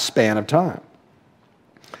vast span of time.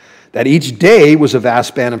 That each day was a vast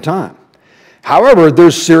span of time. However,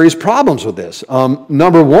 there's serious problems with this.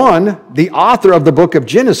 Number one, the author of the book of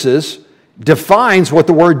Genesis defines what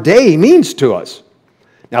the word day means to us.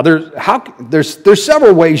 Now, there's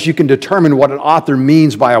several ways you can determine what an author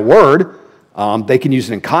means by a word. They can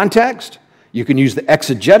use it in context. You can use the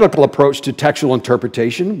exegetical approach to textual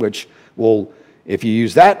interpretation, which will, if you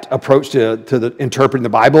use that approach to interpreting the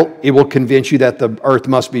Bible, it will convince you that the earth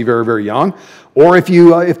must be very, very young. Or if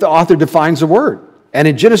the author defines a word. And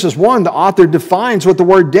in Genesis 1, the author defines what the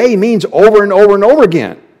word day means over and over and over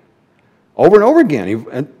again. Over and over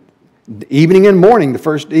again. Evening and morning, the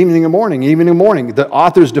first evening and morning, evening and morning. The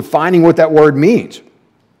author's defining what that word means.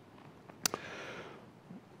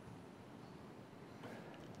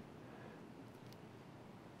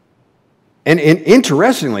 And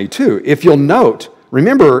interestingly, too, if you'll note,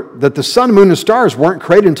 remember that the sun, moon, and stars weren't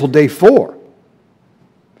created until day 4.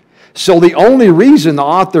 So the only reason the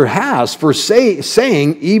author has for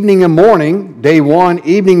saying evening and morning, day 1,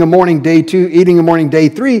 evening and morning, day 2, evening and morning, day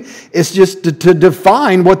 3, is just to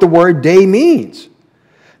define what the word day means.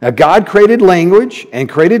 Now, God created language and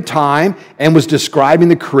created time and was describing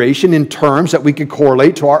the creation in terms that we could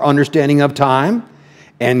correlate to our understanding of time.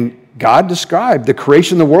 And God described the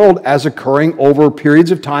creation of the world as occurring over periods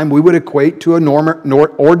of time we would equate to an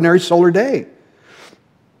ordinary solar day.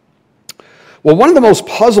 Well, one of the most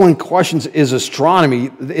puzzling questions is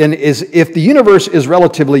astronomy, and is if the universe is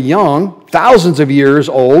relatively young, thousands of years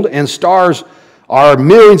old, and stars are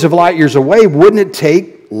millions of light years away, wouldn't it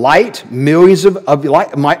take light millions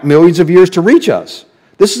of years to reach us?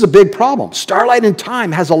 This is a big problem. Starlight and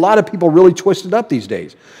time has a lot of people really twisted up these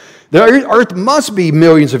days. The earth must be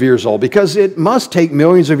millions of years old because it must take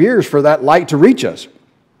millions of years for that light to reach us.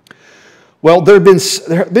 Well, there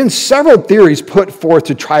have been several theories put forth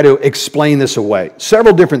to try to explain this away.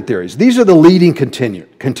 Several different theories. These are the leading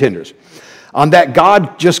contenders. That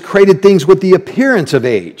God just created things with the appearance of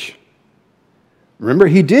age. Remember,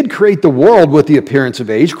 he did create the world with the appearance of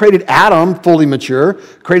age, created Adam fully mature,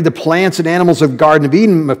 created the plants and animals of the Garden of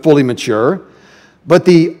Eden fully mature. But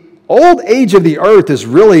the old age of the earth is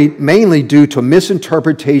really mainly due to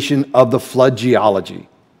misinterpretation of the flood geology.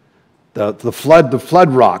 The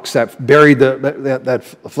flood rocks that buried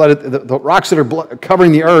the rocks that are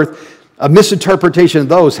covering the earth, a misinterpretation of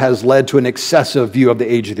those has led to an excessive view of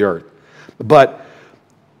the age of the earth. But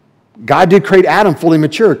God did create Adam fully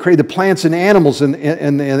mature, created the plants and animals in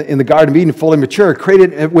the Garden of Eden fully mature,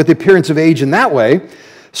 created it with the appearance of age in that way.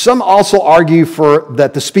 Some also argue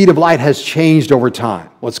that the speed of light has changed over time,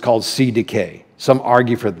 what's called sea decay. Some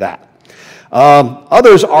argue for that.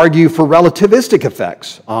 Others argue for relativistic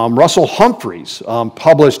effects. Russell Humphreys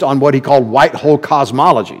published on what he called white hole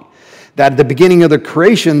cosmology, that at the beginning of the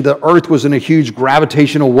creation, the earth was in a huge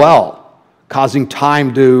gravitational well, causing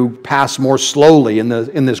time to pass more slowly in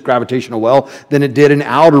this gravitational well than it did in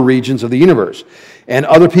outer regions of the universe. And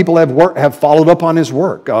other people have followed up on his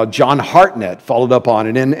work. John Hartnett followed up on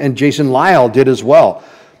it, and Jason Lisle did as well.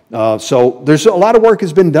 So there's a lot of work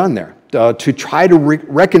has been done there to try to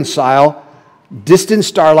reconcile distant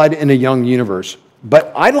starlight in a young universe.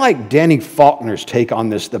 But I like Danny Faulkner's take on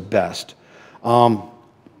this the best. One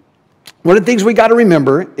of the things we got to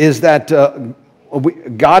remember is that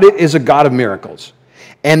God is a God of miracles,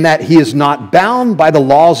 and that he is not bound by the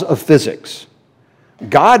laws of physics.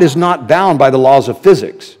 God is not bound by the laws of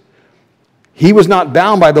physics. He was not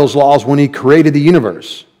bound by those laws when he created the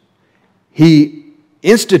universe. He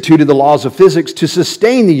instituted the laws of physics to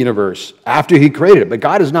sustain the universe after he created it. But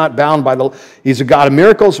God is not bound by he's a God of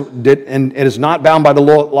miracles and is not bound by the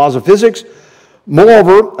laws of physics.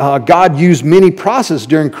 Moreover, God used many processes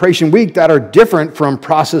during creation week that are different from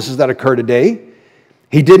processes that occur today.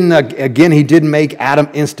 He didn't make Adam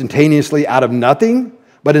instantaneously out of nothing,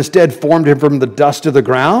 but instead formed him from the dust of the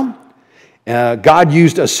ground. God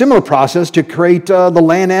used a similar process to create the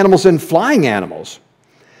land animals and flying animals.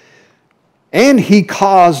 And he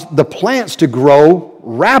caused the plants to grow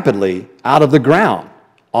rapidly out of the ground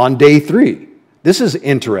on day 3. This is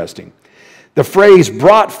interesting. The phrase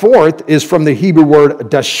brought forth is from the Hebrew word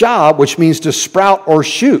dashah, which means to sprout or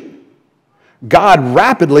shoot. God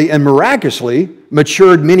rapidly and miraculously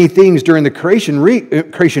matured many things during the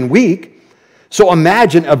creation week. So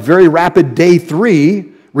imagine a very rapid day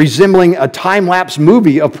 3 resembling a time-lapse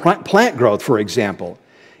movie of plant growth, for example.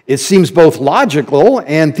 It seems both logical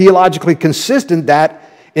and theologically consistent that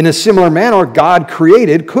in a similar manner, God could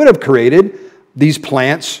have created these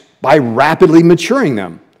plants by rapidly maturing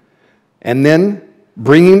them and then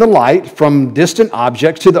bringing the light from distant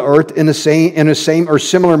objects to the earth in a same or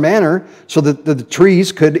similar manner so that the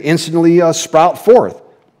trees could instantly sprout forth.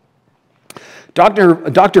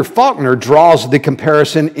 Dr. Faulkner draws the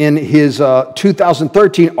comparison in his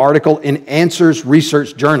 2013 article in Answers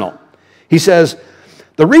Research Journal. He says,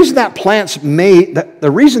 the reason that plants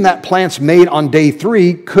made on day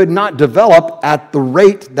 3 could not develop at the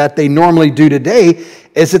rate that they normally do today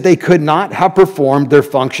is that they could not have performed their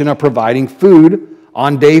function of providing food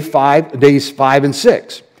on days 5 and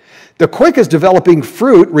 6. The quickest developing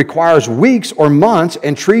fruit requires weeks or months,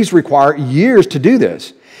 and trees require years to do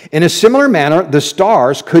this. In a similar manner, the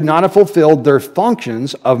stars could not have fulfilled their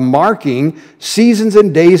functions of marking seasons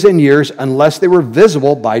and days and years unless they were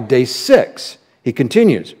visible by day 6. He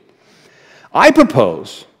continues, I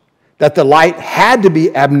propose that the light had to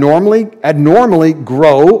be abnormally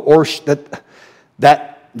grow or that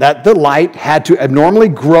the light had to abnormally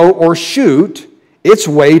grow or shoot its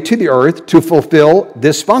way to the earth to fulfill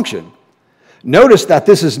this function. Notice that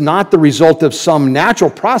this is not the result of some natural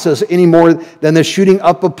process any more than the shooting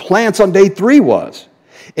up of plants on day 3 was.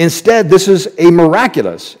 Instead, this is a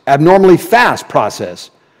miraculous, abnormally fast process.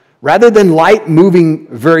 Rather than light moving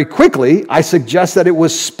very quickly, I suggest that it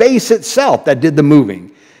was space itself that did the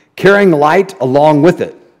moving, carrying light along with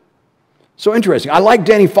it. So interesting. I like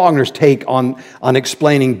Danny Faulkner's take on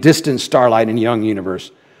explaining distant starlight in a young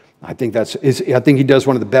universe. I think he does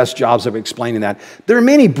one of the best jobs of explaining that. There are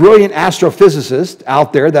many brilliant astrophysicists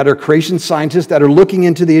out there that are creation scientists that are looking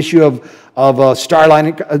into the issue of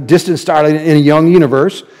starlight, distant starlight in a young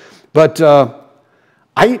universe. But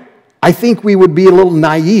I think we would be a little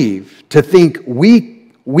naive to think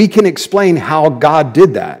we can explain how God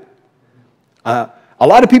did that. A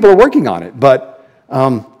lot of people are working on it, but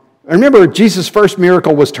remember Jesus' first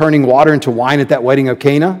miracle was turning water into wine at that wedding of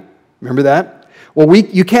Cana? Remember that? Well,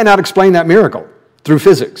 you cannot explain that miracle through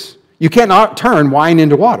physics. You cannot turn wine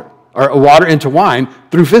into water, or water into wine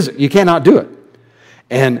through physics. You cannot do it.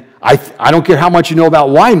 And I don't care how much you know about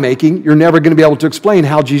winemaking, you're never going to be able to explain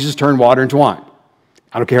how Jesus turned water into wine.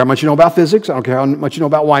 I don't care how much you know about physics. I don't care how much you know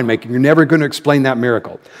about winemaking. You're never going to explain that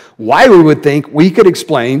miracle. Why we would think we could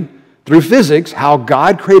explain through physics how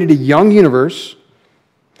God created a young universe,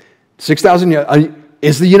 6,000 years.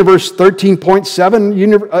 Is the universe 13.7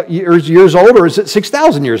 years old, or is it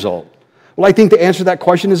 6,000 years old? Well, I think the answer to that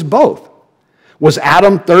question is both. Was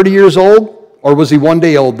Adam 30 years old, or was he 1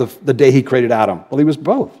 day old the day he created Adam? Well, he was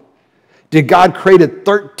both. Did God create a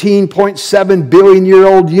 13.7 billion year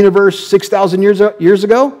old universe 6,000 years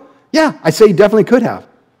ago? Yeah, I say he definitely could have.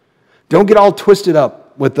 Don't get all twisted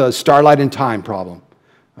up with the starlight and time problem,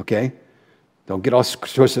 okay? Don't get all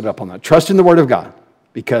twisted up on that. Trust in the Word of God,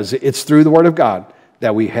 because it's through the Word of God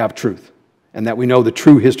that we have truth and that we know the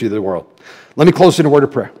true history of the world. Let me close in a word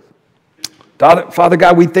of prayer. Father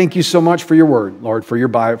God, we thank you so much for your word, Lord, for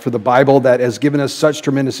the Bible that has given us such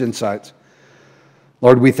tremendous insights.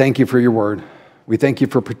 Lord, we thank you for your word. We thank you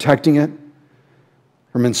for protecting it,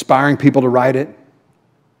 from inspiring people to write it,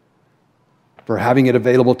 for having it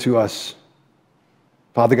available to us.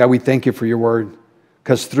 Father God, we thank you for your word,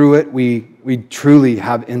 because through it we truly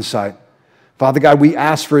have insight. Father God, we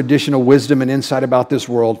ask for additional wisdom and insight about this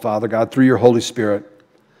world, Father God, through your Holy Spirit.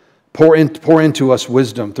 Pour into us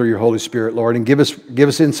wisdom through your Holy Spirit, Lord, and give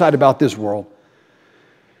us insight about this world,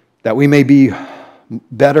 that we may be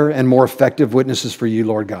better and more effective witnesses for you,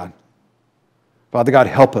 Lord God. Father God,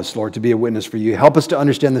 help us, Lord, to be a witness for you. Help us to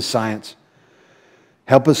understand the science.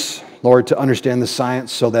 Help us, Lord, to understand the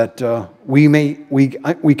science so that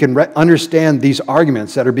we can understand these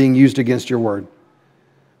arguments that are being used against your word.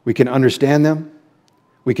 We can understand them,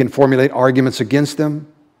 We can formulate arguments against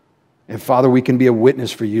them. And Father, we can be a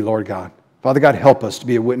witness for you, Lord God. Father God, help us to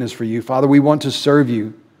be a witness for you. Father, we want to serve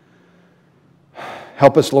you.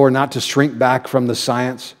 Help us, Lord, not to shrink back from the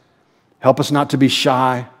science. Help us not to be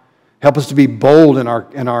shy. Help us to be bold in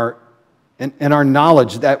our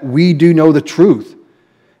knowledge that we do know the truth,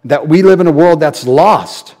 that we live in a world that's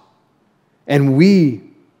lost, and we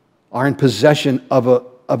are in possession of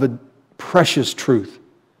a precious truth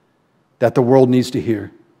that the world needs to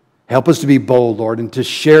hear. Help us to be bold, Lord, and to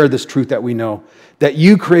share this truth that we know, that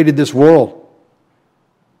you created this world,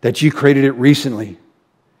 that you created it recently,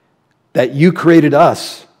 that you created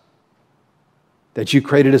us, that you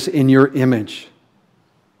created us in your image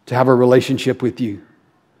to have a relationship with you.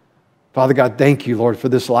 Father God, thank you, Lord, for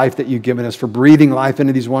this life that you've given us, for breathing life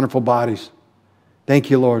into these wonderful bodies. Thank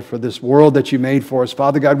you, Lord, for this world that you made for us.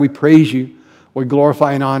 Father God, we praise you. We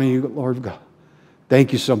glorify and honor you, Lord God.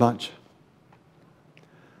 Thank you so much.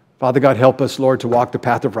 Father God, help us, Lord, to walk the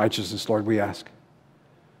path of righteousness, Lord, we ask.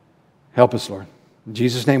 Help us, Lord. In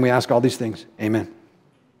Jesus' name we ask all these things. Amen.